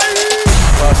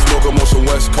 Pop Smoke, I'm on some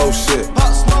West Coast shit.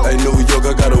 Hey, New York,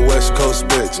 I got a West Coast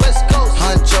bitch. West Coast.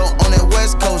 Honcho on that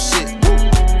West Coast shit.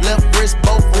 Left wrist,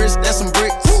 both wrists, that's some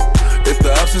bricks. If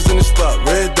the ops is in the spot,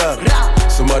 red dot.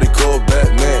 Somebody call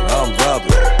Batman, I'm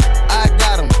Robin. I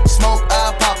got him, smoke,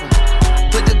 I pop him.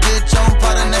 Put the bitch on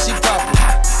powder, now she poppin'.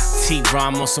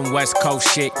 T-Rom on some West Coast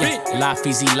shit, yeah. Life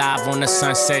Easy live on the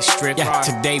Sunset Strip, yeah.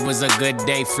 Today was a good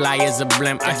day, fly as a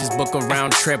blimp. I just book a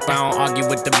round trip, I don't argue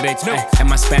with the bitch, no. And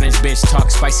my Spanish bitch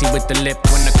talk spicy with the lip.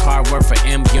 When the car worth for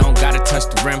M, you don't gotta touch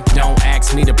the rim. Don't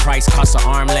ask me the price, cost an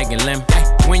arm, leg, and limb.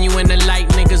 When you in the light,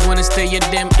 niggas wanna steal your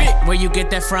dim. Where you get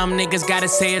that from, niggas gotta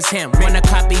say it's him. Wanna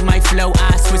copy my flow,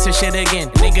 I switch the shit again.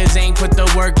 Niggas ain't put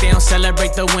the work, they don't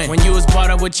celebrate the win. When you was brought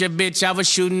up with your bitch, I was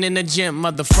shooting in the gym,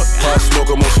 motherfucker. Pop Smoke,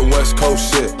 I'm on some West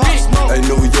Coast shit. Hey,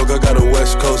 New York, I got a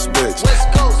West Coast bitch.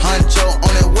 West Coast. Honcho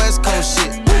on that West Coast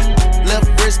shit. Left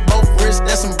wrist, both wrists,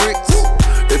 that's some bricks.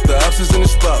 If the ops is in the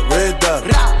spot, red dot.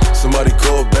 Somebody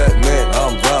call Batman,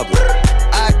 I'm Robin.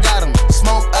 I got him,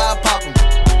 smoke, I pop him.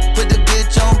 Put the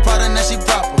bitch on powder, now she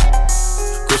proper.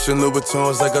 Christian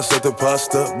Louboutins like I said the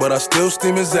pasta, but I still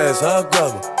steam his ass, how I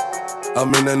grab her.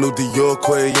 I'm in that new Dior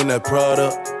Quay in that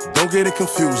Prada. Don't get it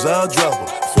confused, I'll drop her.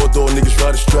 4-door niggas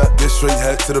ride a strap, this straight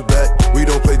hat to the back. We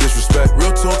don't play disrespect,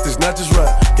 real talk, this not just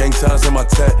rap. Gang ties in my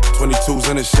tat, 22s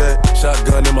in the shed.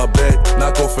 Shotgun in my bed,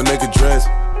 knock off a nigga dress.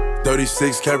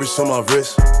 36 carats on my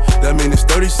wrist, that mean it's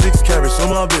 36 carats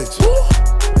on my bitch.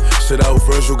 Shit out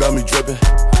Virgil got me drippin',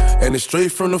 and it's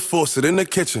straight from the faucet in the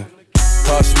kitchen.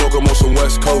 Pop Smoke, I'm on some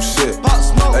West Coast shit.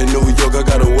 Hey, New York, I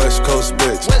got a West Coast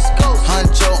bitch. West Coast.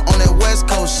 Honcho on that West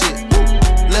Coast shit.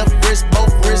 Left wrist,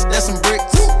 both wrists, that's some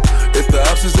bricks. If the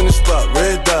ops is in the spot,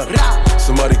 red dot.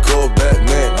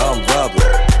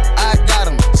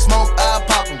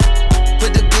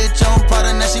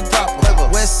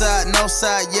 north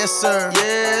side, yes sir.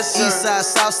 Yes sir. East side,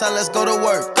 south side, let's go to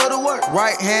work. Go to work.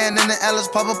 Right hand in the Alice,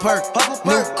 pop a perk.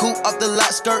 New coupe off the lot,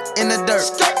 skirt in the dirt.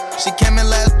 She came in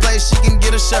last place, she can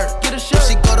get a shirt. If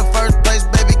she go to first place,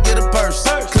 baby, get a purse.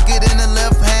 Cook it in the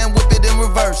left hand, whip it in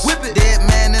reverse. Dead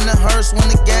man in the hearse when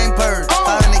the game purge.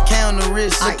 500K on the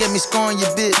wrist, look at me scoring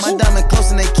your bitch. My diamond close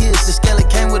and they kiss. The skeleton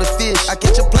came with a fish. I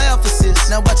catch a playoff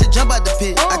assist. Now watch it jump out the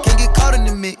pit. I can't get caught in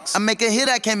the mix. I make a hit,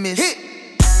 I can't miss.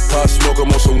 Pop smoke, I'm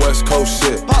on some West Coast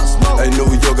shit. Hey, New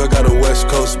York, I got a West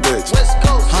Coast bitch.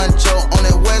 Honcho on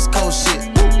that West Coast shit.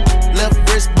 Left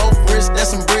wrist, both wrists,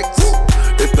 that's some bricks.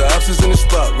 If the ops is in the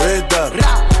spot, red dot.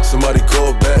 Somebody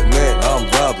call Batman, I'm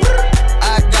robbing.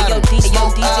 I got him,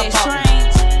 smoke, I pop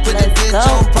him. Put the bitch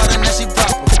on part and now she pop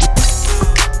him.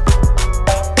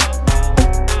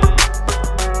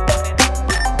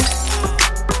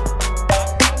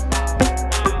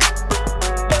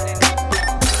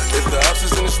 If the ops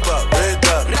is in the spot, red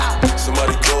dot.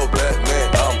 Somebody call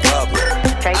Batman, I'm robbing.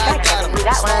 I got him,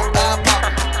 smoke, I pop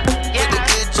him.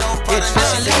 Put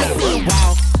the bitch on part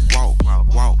and now she pop him.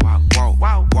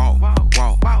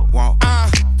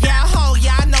 Yeah, ho,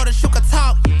 yeah, I know that you can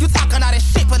talk. You talking all that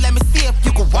shit, but let me see if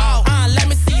you can walk. Let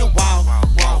me see you walk.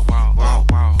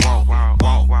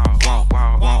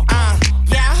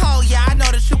 Yeah, ho, yeah, I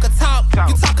know that you can talk.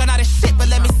 You talking all that shit, but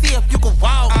let me see if you can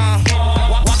walk.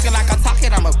 Walking like I'm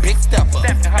talking, I'm a big stepper.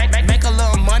 Make a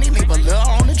little money, leave a little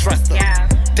on the dresser.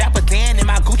 Dapper Dan in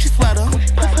my Gucci sweater.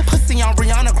 Pussy on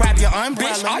Rihanna, grab your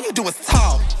umbrella. Bitch, all you do is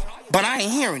talk, but I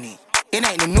ain't hearing it. It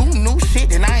ain't the new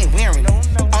shit, and I ain't wearing it.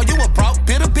 Oh, you a broke,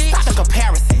 bitter bitch? The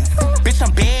comparisons. Bitch,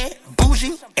 I'm bad,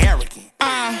 bougie, arrogant.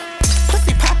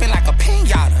 Pussy popping like a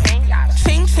pinata.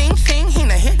 Ching, ching, ching, he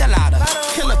done hit the ladder.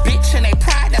 Kill a bitch and they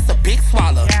pride, that's a big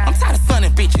swallow. I'm tired of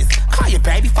sunning bitches, call your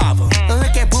baby father.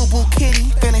 Look at Boo Boo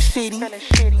Kitty, feeling shitty.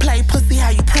 Play pussy,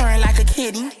 how you purring like a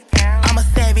kitty. I'm a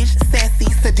savage, sassy,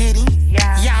 sedity.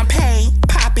 Yeah, I'm paid,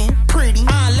 popping, pretty.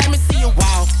 Let me see you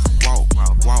walk.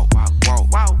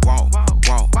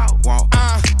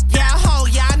 Yeah, ho,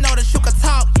 yeah, I know that you can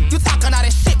talk. You talking all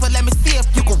that shit, but let me see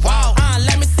if you can walk.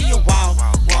 Let me see you walk.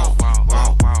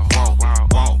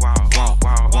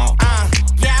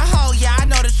 Yeah, ho, yeah, I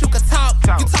know that you can talk.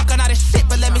 You talking all that shit,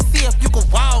 but let me see if you can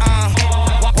walk.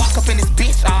 Walk up in this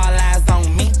bitch, all eyes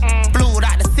on me. Blued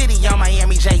out the city on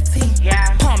Miami JT.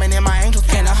 Palming in my angels,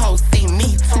 can the hoe see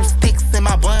me? 2 sticks in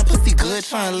my bun, pussy good,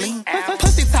 Chun-Li.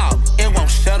 Pussy talk, it won't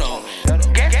shut up.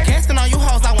 Guessing on you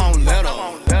hoes, I won't let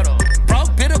up.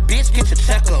 Broke, bitter bitch, get your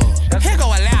check up. Here go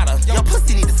a ladder, your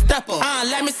pussy need to step up.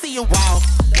 Let me see you walk.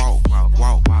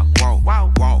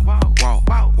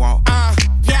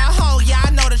 Yeah, ho, yeah,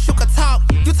 I know that you can talk.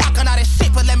 You talking all that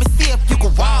shit, but let me see if you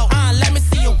can walk. Let me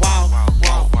see you walk.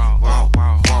 Yeah,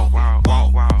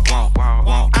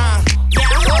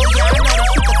 ho, yeah, I know that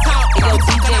you can talk. You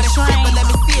talking all that shit, but let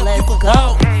me see if you can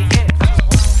walk.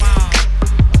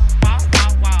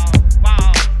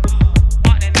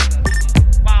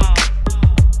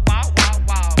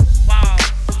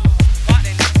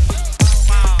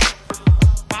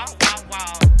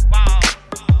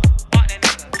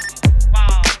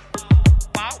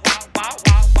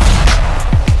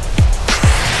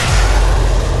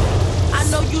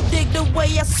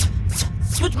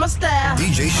 Switch my style.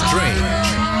 DJ Strange.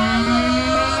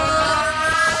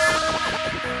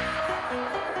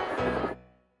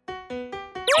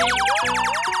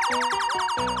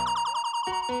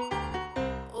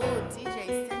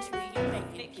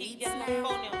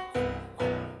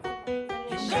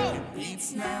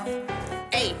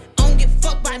 Hey, I don't give a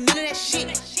fuck about none of that shit.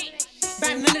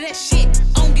 About none of that shit.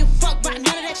 I don't give a fuck about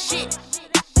none of that shit.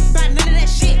 About none of that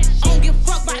shit. I don't give a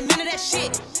fuck about none of that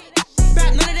shit.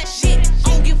 About none of that shit. I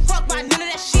don't give a fuck about none of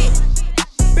that shit.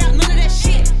 About none of that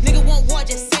shit. Nigga want war,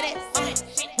 just say that.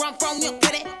 Where I'm from, you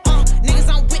get it. Niggas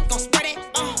on wick, gon' spread it.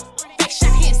 Fake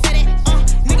shot here, say that.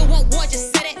 Nigga want war,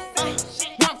 just say that.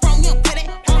 Where I'm from, you get it.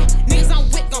 Niggas on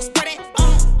wick, gon' spread it.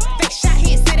 Fake shot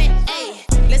here, say that.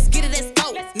 Ayy, let's get it, let's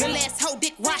go. Little ass hoe,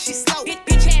 dick, why she slow?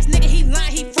 Bitch ass nigga, he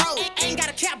lying, he froze. Ain't got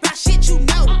a cap about shit, you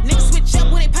know. Niggas switch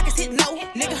up when they pockets hit low.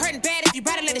 Nigga hurting bad if you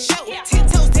better let it show. 10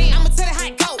 toes down, I'ma tell it how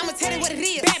it go. I'ma tell it what it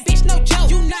is. Bad bitch, no joke.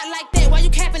 You not like that, why you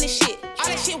capping this shit? All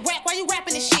that shit whack, why you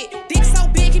rapping this shit? Dick so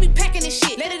big, he be packing this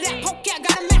shit. Let it out, poke out,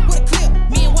 got a map with a clip.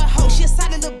 Me and what hoe, she a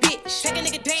solid little bitch. Take a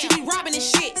nigga down, she be robbing this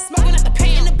shit. Smoking out the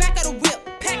pan in the back of the whip.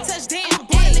 Pack touchdown, I'm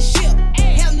boarding the ship.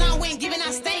 Hell no, we ain't giving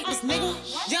out statements, nigga.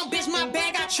 Young bitch, my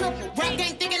bag got triple. Rap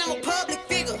gang thinking I'm a public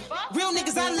figure. Real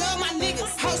niggas, I love my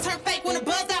niggas. Hoes turn fake when the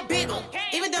buzz got bigger.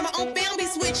 Even though my own film be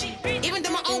switchy. Even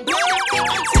though my own blood got thick.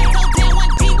 I'm 10 toes down, 1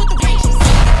 deep with the racists.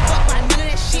 Fuck by none of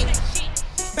that shit.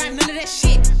 By none of that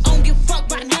shit. I don't give a fuck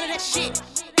by none of that shit.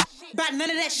 About none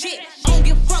of that shit. I don't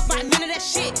give a fuck about none of that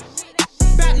shit.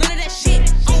 About none of that shit.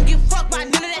 I don't give a fuck about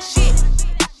none of that shit.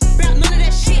 About none of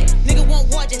that shit. Nigga want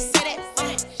war, just say that.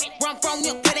 Run from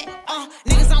you, put it.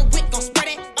 Niggas I'm with, gon' spread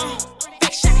it.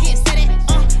 Fake shot here, say that.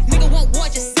 Nigga want war,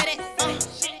 just say that.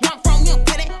 Run from you,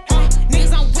 put it.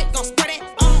 Niggas I'm with, gon' spread it.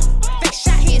 Fake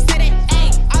shot here, say that.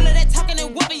 Ayy, all of that talking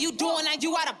and whooping you doing, now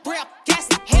you out of breath. Gas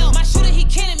in hell. My shooter, he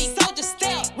killing me. Soldier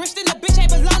style. Rich in the bitch, ain't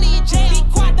belong in jail. Be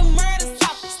quiet, the murder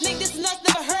stop. Sneak this nuts,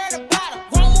 never heard about him.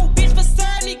 Wrong move, bitch, for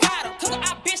certain he got him. Cook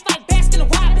our bitch like Baskin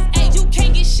Robbins. Ayy, you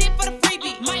can't get shit for the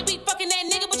freebie. Might be fucking that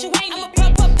nigga, but you ain't me.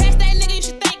 I'ma pop past that nigga, you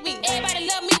should thank me. Everybody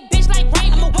love me, bitch, like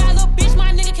rain. I'm a wild little bitch,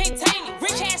 my nigga can't tame me.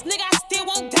 Rich ass nigga, I still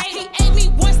won't date. He ate me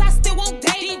once, I still won't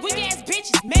date. These weak ass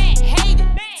bitches, mad, hated.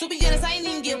 To be honest, I ain't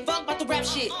even give a fuck about the rap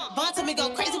shit. Von told me go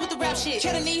crazy with the rap shit.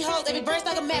 Killing these hoes, every verse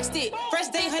like a match stick.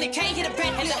 First day, 100K, hit a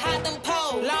bank, had to hide them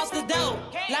pole. Lost the dough,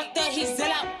 locked up, he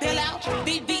sell out, bail out.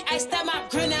 BB, I stab my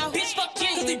grill out. Bitch, fuck you,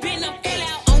 cause we been up, fill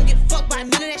out. I don't give a fuck about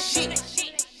none of that shit.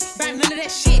 About none of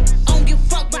that shit. I don't give a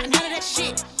fuck about none of that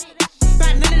shit.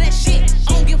 About none of that shit.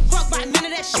 I don't give a fuck about none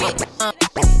of that shit.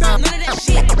 About none of that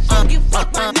shit. I don't give a fuck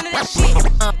about none of that shit.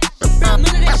 About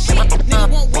none of that shit. Nigga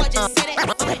want war, just say that.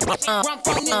 Run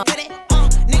from you, get it.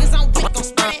 Niggas I'm with, gon'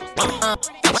 spread it.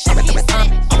 Fake shit here, say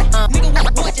that. Nigga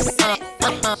want war, just say that.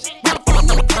 Run from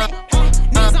you, get it.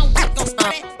 Niggas I'm with, gon'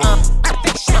 spread it.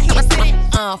 Fake shit here, say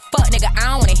that. Fuck nigga, I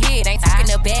don't wanna hear it. Ain't talking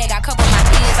the bag, I cover my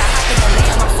ears. I hop in the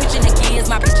lamb, I'm switching the gears.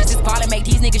 My bitches just ballin', make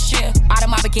these niggas shit. Out of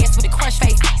my baguettes with a crush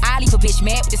face. I leave a bitch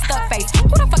mad with a stuck face. Who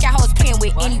the fuck y'all hoes playing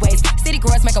with anyways? City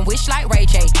girls make 'em wish like Ray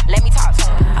J. Let me talk to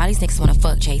 'em. All these niggas wanna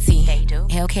fuck JT. They do.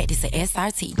 Hellcat, this a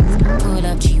SRT. Pull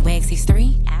up G-Wags, he's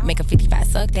 3. Make a 55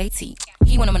 suck they teeth.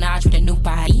 He wanna menage with a new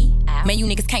body. Man, you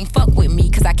niggas can't fuck with me,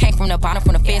 cause I came from the bottom,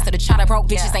 from the feds to the chopper. Broke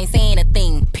bitches ain't saying a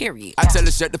thing, period. I tell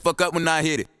her shut the fuck up when I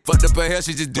hit it. Fucked up her hair,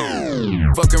 she just do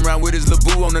it. Fucking around with his lil'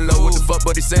 boo on the low. What the fuck,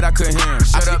 but he said I couldn't hear him.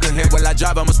 Shut up the head while I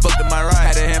drive, I must fuck to my right.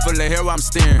 Had a handful of hair while I'm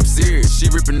steering. I'm serious, she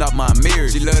ripping off my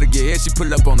mirrors. She love to get hit, she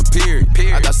pull up on the period.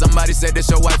 I thought somebody said that's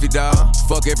your wifey, dawg.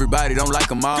 Fuck everybody, don't like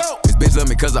them all. This bitch love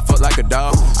me cause I fuck like a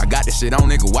dog. I got this shit on,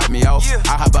 nigga, wipe me off.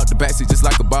 I hop out the backseat just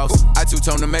like a boss. I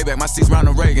two-tone the Maybach, my seat's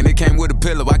Ronald Reagan. It came with a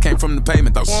pillow, I came from the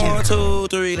pavement, though. 1, 2,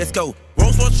 3, let's go.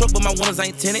 Rolls Royce truck, but my windows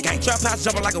ain't tinted. Trap house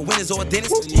jumping like a Winners or a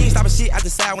dentist. He ain't stopping shit, I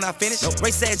decide when I finish.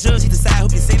 Race sad judge, he decide who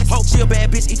can sentence. Hope she a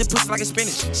bad bitch, eat the pussy like a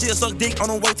spinach. She'll suck dick on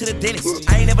the way to the dentist.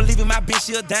 I ain't never leaving my bitch,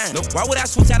 she a dime. Why would I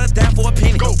switch out a dime for a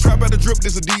penny? Go trap out the drip,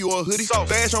 this a D or a hoodie.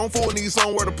 Dash on 4, need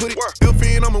somewhere to put it. Still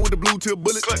feeding on me with the blue tip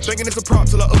bullet. Thinking it's a prop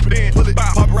till I up it in. Pull it.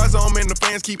 Paparazzi on me and the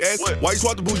fans keep asking. Why you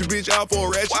swap the bougie bitch out for a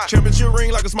ratchet? Championship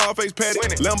ring like a small face patty.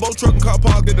 Lambo truck and car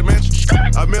parked at the mansion.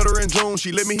 I met her in June,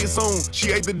 she let me hit soon.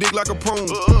 She ate the dick like a prune.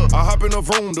 I hop in the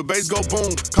room, the bass go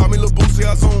boom. Call me Lil Boosie,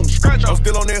 I zoom. I'm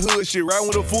still on that hood shit, riding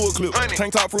with a full clip.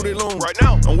 Tank top fruity loom. Right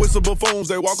now, I'm with some buffoons,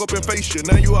 they walk up and face you.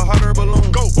 Now you a hot air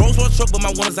balloon. Go. Rolls Royce truck, but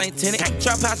my windows ain't tinted.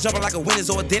 Trap house jumping like a Winners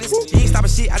or a dentist. He ain't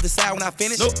stopping shit, I decide when I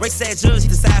finish. Race sad judge, he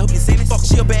decide who can sentence. Fuck,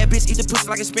 she a bad bitch, eat the pussy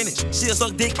like a spinach. She'll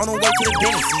suck dick on the way to the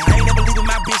dentist. I ain't never leaving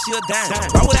my bitch, she a dime.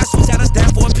 Why would I switch out a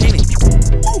dime for a penny?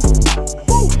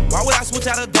 Why would I switch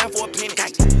out a dime for a penny?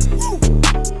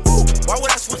 Why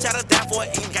would I switch out a dime for a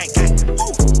ink?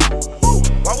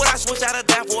 Why would I switch out a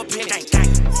dime for a penny?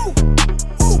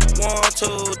 1,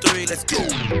 2, 3, let's go.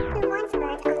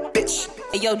 Bitch.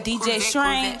 Hey, yo, DJ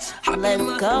Strange,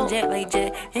 let's go. Like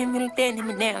that, him and that, him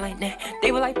and that like that.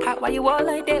 They were like, Pop, why you all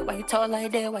like that? Why you talk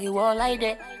like that? Why you all like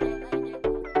that?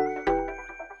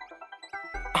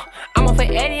 I'm off for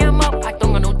Eddie, I'm up. I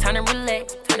don't got no time to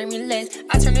relax.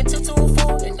 I turn it 2 to a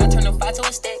 4, and I turn a 5 to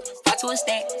a stack.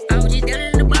 I was just down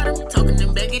in the bottom, talking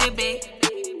them back of the bed.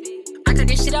 I cut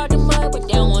this shit out the mud, but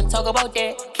they don't wanna talk about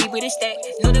that. Keep it a stack.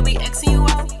 Know that we Xing you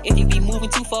out if you be moving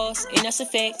too fast, and that's a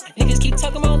fact. Niggas keep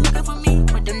talking about looking for me,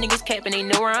 but them niggas capping, they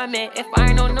know where I'm at. If I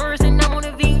ain't on Norris, then I'm on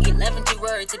a V. 11th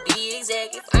word to be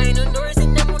exact. If I ain't on Norris,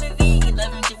 then I'm on a V.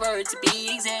 11th word to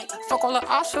be exact. Fuck all the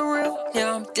odds for real.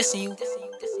 Yeah, I'm dissing you.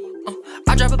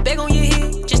 I drop a bag on your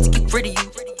head just to get rid of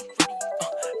you.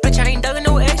 Bitch, I ain't dugging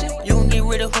no action. You gon' get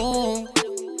rid of who?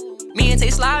 Me and Tay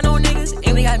slide on niggas,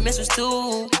 and we got missiles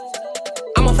too.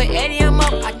 I'm off for Eddie, I'm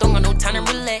up. I don't got no time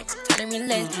to relax.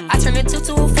 I turn it 2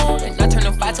 to a 4, and I turn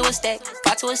a 5 to a stack.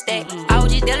 I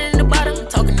was just down in the bottom,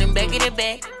 talking them back of the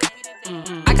back.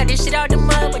 I got this shit out the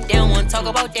mud, but they don't wanna talk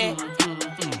about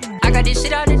that. I got this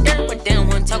shit out the dirt, but they don't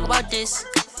wanna talk about this.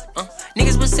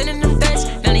 Niggas was sending them facts,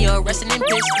 none of y'all resting in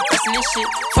piss, resting in shit.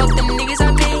 Fuck them niggas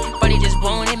I made, but they just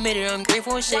won't admit it. I'm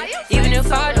grateful and shit. Even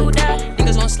if I do die,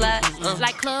 niggas won't slide.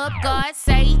 Like Club God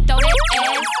say, throw that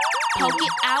ass, poke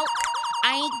it out.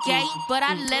 I ain't gay, but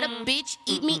I let a bitch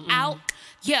eat me out.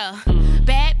 Yeah,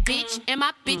 bad bitch and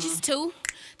my bitches too.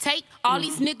 Take all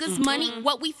these niggas' money,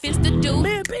 what we finna do.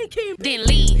 Then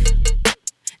leave,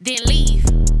 then leave.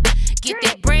 Get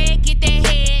that bread, get that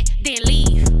head, then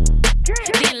leave.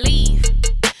 Then leave,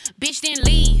 bitch, then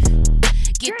leave.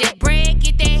 Get that bread,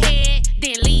 get that head,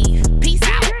 then leave. Peace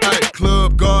out. Hey,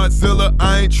 Club Godzilla,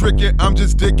 I ain't tricking, I'm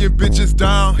just digging bitches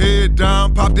down, head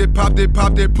down. Pop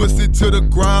that pussy to the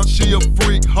ground. She a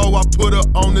freak, hoe, I put her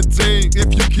on the team.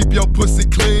 If you keep your pussy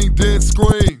clean, then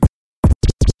scream.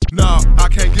 Nah, I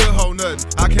can't give a hoe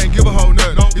nothing. I can't give a hoe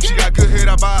nothing. If she got good head,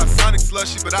 I buy a Sonic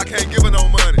slushy, but I can't give her no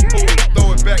money.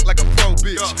 Throw it back like a pro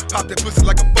bitch. Pop that pussy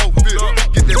like a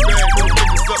 4-5. Get that bag, go get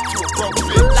this up to a broke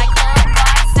bitch. Like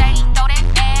God say, throw that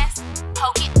ass,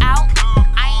 poke it out.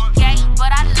 I ain't gay,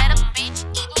 but I let a bitch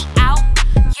eat me out.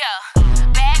 Yeah,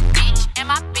 bad bitch and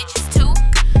my bitches too.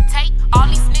 Take all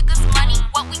these niggas' money,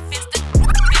 what we finna do.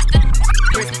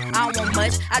 I don't want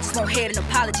much, I just want head and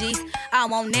apologies. I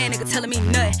don't want that nigga telling me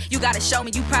nothing. You gotta show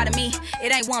me you proud of me.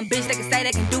 It ain't one bitch that can say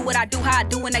they can do what I do, how I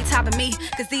do when they topping me.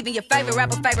 Cause even your favorite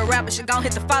rapper should gon'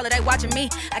 hit the follow, they watching me.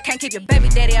 I can't keep your baby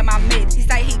daddy at my meds. He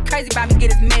say he crazy about me,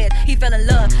 get his meds. He fell in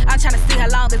love, I'm tryna see how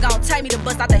long it's gon' take me to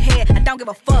bust out the head. I don't give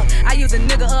a fuck, I use a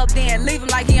nigga up then leave him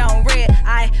like he on red.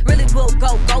 I really will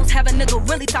go ghost, have a nigga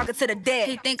really talking to the dead.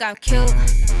 He think I'm cute,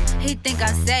 he think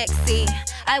I'm sexy.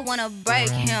 I wanna break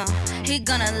him, he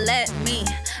gonna let me.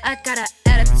 I got an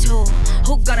attitude,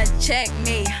 who gonna check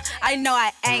me? I know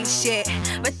I ain't shit,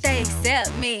 but they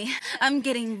accept me. I'm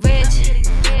getting rich,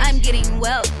 I'm getting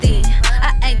wealthy.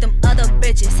 I ain't them other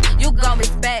bitches, you gon'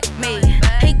 respect me.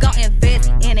 He gon' invest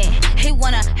in it, he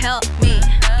wanna help me.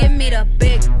 Give me the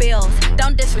big bills,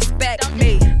 don't disrespect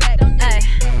me. Ay,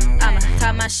 I'ma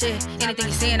talk my shit, anything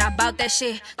you seein', I bout that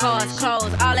shit. Cars,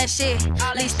 clothes, all that shit.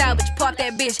 Leased out, but you park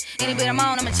that bitch. Any bit I'm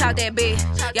on, I'ma chalk that bitch.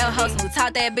 Yo, host, who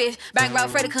talk that bitch. Bankroll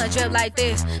Freddy couldn't drip like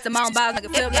this. Simone Biles like a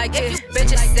flip like this.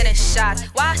 Bitches sending shots,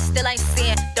 why I still ain't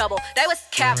seeing double? They was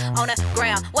cap on the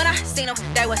ground. When I seen them,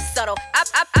 they was subtle.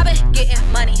 I been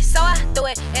getting money, so I threw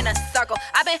it in a circle.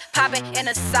 I been popping in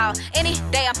the south. Any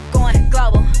day I'm going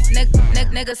global.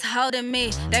 Niggas holding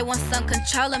me, they want some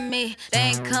control of me. They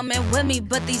ain't coming with me,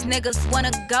 but these niggas wanna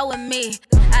go with me.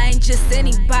 I ain't just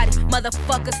anybody,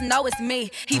 motherfuckers know it's me.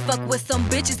 He fuck with some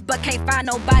bitches, but can't find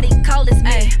nobody cold as me.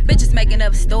 Ay, bitches making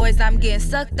up stories, I'm getting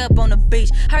sucked up on the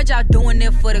beach. Heard y'all doing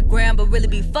it for the gram, but really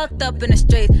be fucked up in the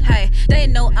streets. Hey, they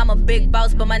know I'm a big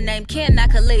boss, but my name cannot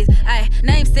Khalees. Ay,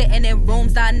 name sitting in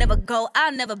rooms I never go,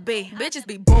 I'll never be. Bitches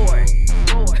be bored.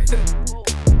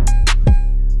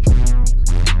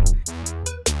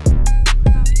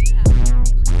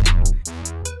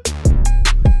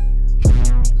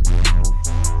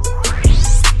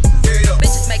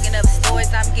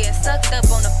 I'm getting sucked up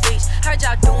on the beach. Heard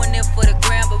y'all doing it for the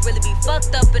gram, but really be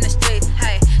fucked up in the streets.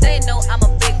 Hey, they know I'm a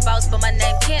big boss, but my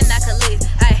name cannot Khalees.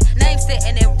 Hey, name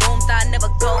sitting in rooms I never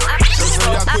go.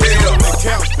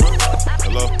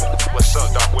 Hello? What's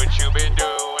up, dog? What you been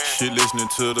doing? Shit, listening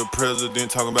to the president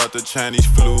talking about the Chinese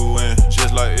flu, and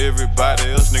just like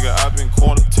everybody else, nigga, I've been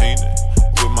quarantining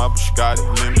with my biscotti,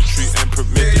 lemon tree, and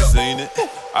promethazine.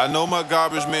 I know my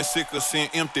garbage man sick of seeing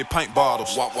empty pint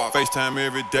bottles. FaceTime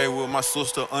every day with my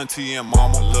sister, auntie, and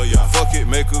mama. Love y'all. Fuck it,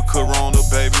 make a Corona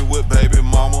baby with baby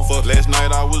mama. Fuck. Last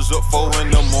night I was up 4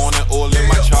 in the morning, oiling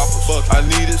my chopper. Fuck. I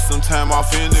needed some time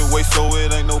off anyway, so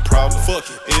it ain't no problem. Fuck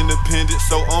it. Independent,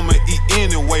 so I'ma eat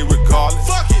anyway regardless.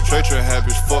 Fuck it. Trey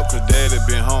happy as fuck, cause daddy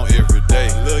been home every day.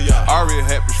 Love y'all. Ari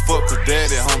happy as fuck, cause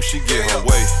daddy home, she get her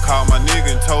way. Called my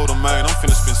nigga and told him, man, I'm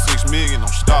finna spend $6 million on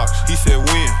stocks. He said,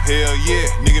 when? Hell yeah.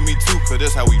 Nigga, me too, cause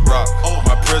that's how we rock.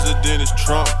 My president is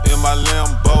Trump in my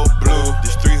Lambo blue.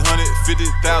 This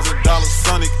 $350,000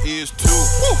 Sonic is too.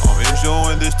 I'm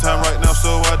enjoying this time right now,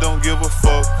 so I don't give a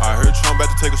fuck. I heard Trump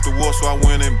about to take us to war, so I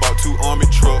went and bought 2 army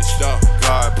trucks.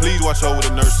 God, please watch over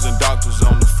the nurses and doctors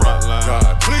on the front line.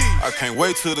 God, please. I can't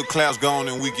wait till the clouds gone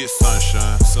and we get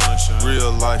sunshine.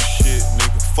 Real life shit,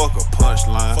 nigga, fuck a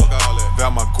punchline. Fuck all that.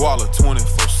 Got my guala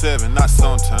 24/7, not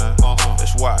sometime.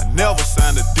 That's why I never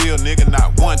signed a deal, nigga,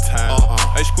 not one time.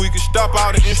 Hey, Squeaky, stop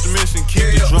all the instruments and keep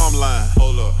the drum line.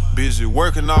 Hold up. Busy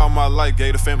working all my life,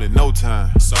 gave the family no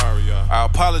time. Sorry, y'all. I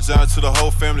apologize to the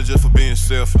whole family just for being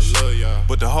selfish. I love y'all.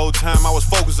 But the whole time I was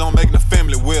focused on making the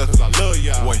family well. Cause I love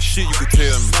y'all. Wasn't shit you could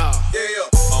tell me.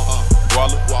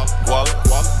 Guala, guala, guala,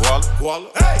 guala, guala.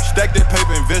 Hey. Stack that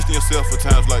paper, invest in yourself for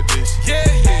times like this. Yeah.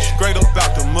 Straight up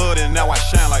out the mud and now I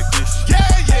shine like this. Yeah.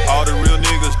 All the real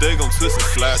niggas, they gon' twist and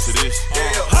slide to this.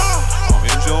 I'm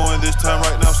enjoying this time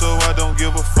right now, so I don't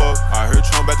give a fuck. I heard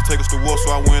Trump about to take us to war,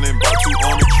 so I went and bought 2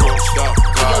 army trucks.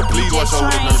 God, please watch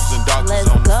over the nurses and doctors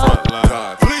on the front line.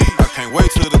 God, please. I can't wait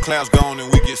till the clouds gone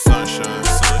and we get sunshine.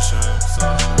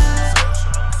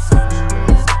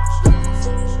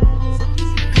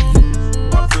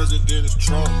 My president is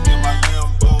Trump in my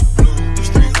Lambo blue. It's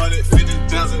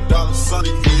 $350,000 sunny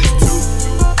is too.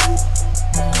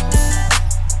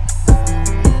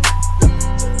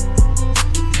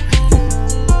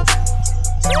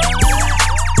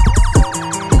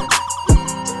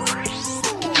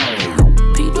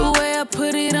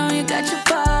 Put it on, you got you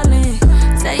falling.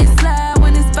 Say it slide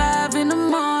when it's 5 in the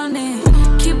morning.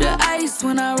 Keep the ice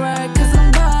when I ride, cause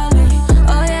I'm ballin'.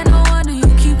 Oh yeah, no wonder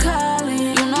you keep calling.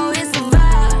 You know it's a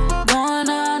vibe, going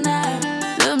all night.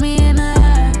 Look me in the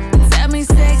eye, tell me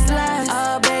sex lies.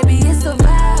 Oh baby, it's a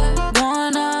vibe,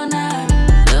 going all night.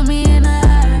 Look me in the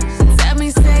eye, tell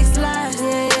me sex lies.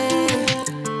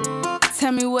 Yeah.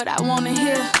 Tell me what I wanna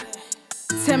hear.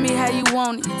 Tell me how you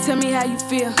want it, tell me how you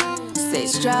feel.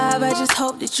 Sex drive, I just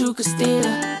hope that you could steal.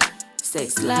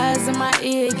 Sex lies in my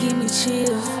ear, give me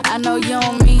chills. I know you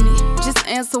don't mean it, just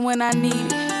answer when I need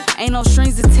it. Ain't no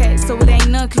strings attached, so it ain't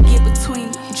none could get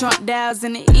between me. Drunk dials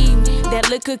in the evening, that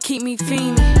liquor keep me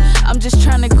fiending. I'm just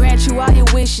trying to grant you all your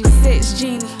wishes. Sex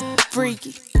genie,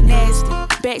 freaky, nasty,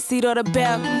 backseat or the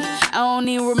balcony. I don't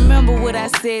even remember what I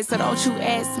said, so don't you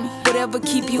ask me. Whatever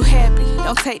keep you happy,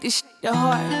 don't take this shit to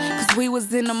heart. Cause we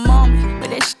was in the moment, but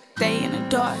that shit stay in the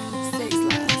dark.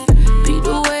 Beat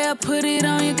the way I put it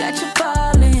on, you got you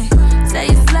falling. Say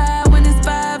it slide when it's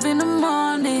 5 in the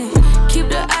morning. Keep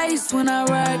the ice when I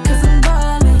ride, cause I'm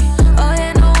ballin'. Oh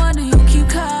yeah, no wonder you keep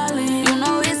calling. You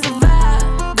know it's a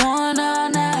vibe, going all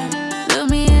night. Look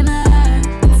me in the eye,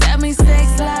 tell me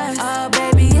sex lies. Oh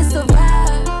baby, it's a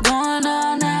vibe, going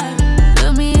all night.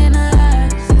 Look me in the eye,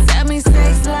 tell me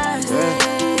sex lies.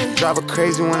 Yeah. Drive her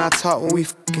crazy when I talk when we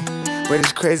fucking. But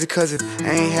it's crazy cause if I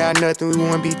ain't had nothing, we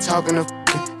wouldn't be talking to fucking.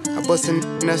 I bust a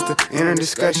that's the inner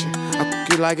discussion. I fuck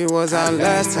you like it was our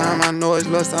last time. I know it's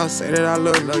lust, I'll say that I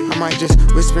love you. I might just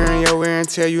whisper in your ear and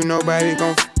tell you nobody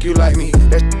gon' fuck you like me.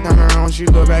 That shit come around, she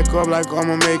look back up like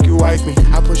I'ma make you wife me.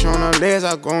 I push on her legs,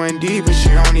 I go in deep, but she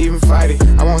don't even fight it.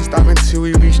 I won't stop until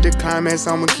we reach the climax,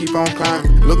 I'ma keep on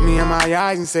climbing. Look me in my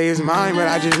eyes and say it's mine, but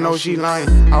I just know she lying.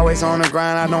 Always on the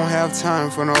grind, I don't have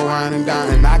time for no wine and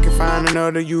dine. I can find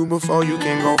another you before you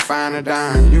can go find a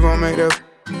dime. You gon' make the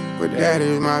but that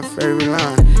is my favorite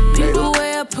line. Beat the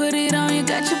way I put it on, you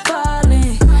got you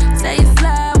falling. Say it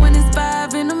slide when it's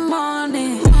 5 in the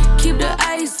morning. Keep the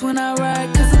ice when I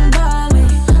ride, cause I'm ballin'.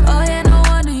 Oh yeah, no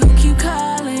wonder you keep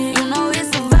calling. You know it's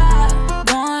a vibe,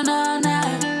 going all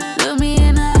night. Look me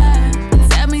in the eye,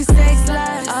 tell me sex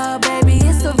lies. Oh baby,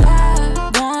 it's a vibe,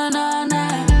 going all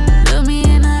night. Look me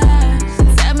in the eye,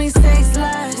 tell me sex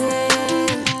lies. Yeah.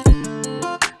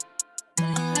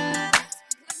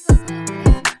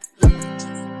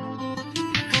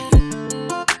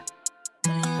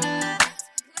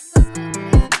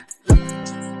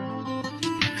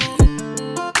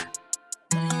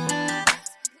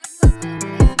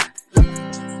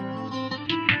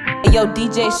 Yo,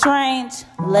 DJ Strange,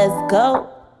 let's go.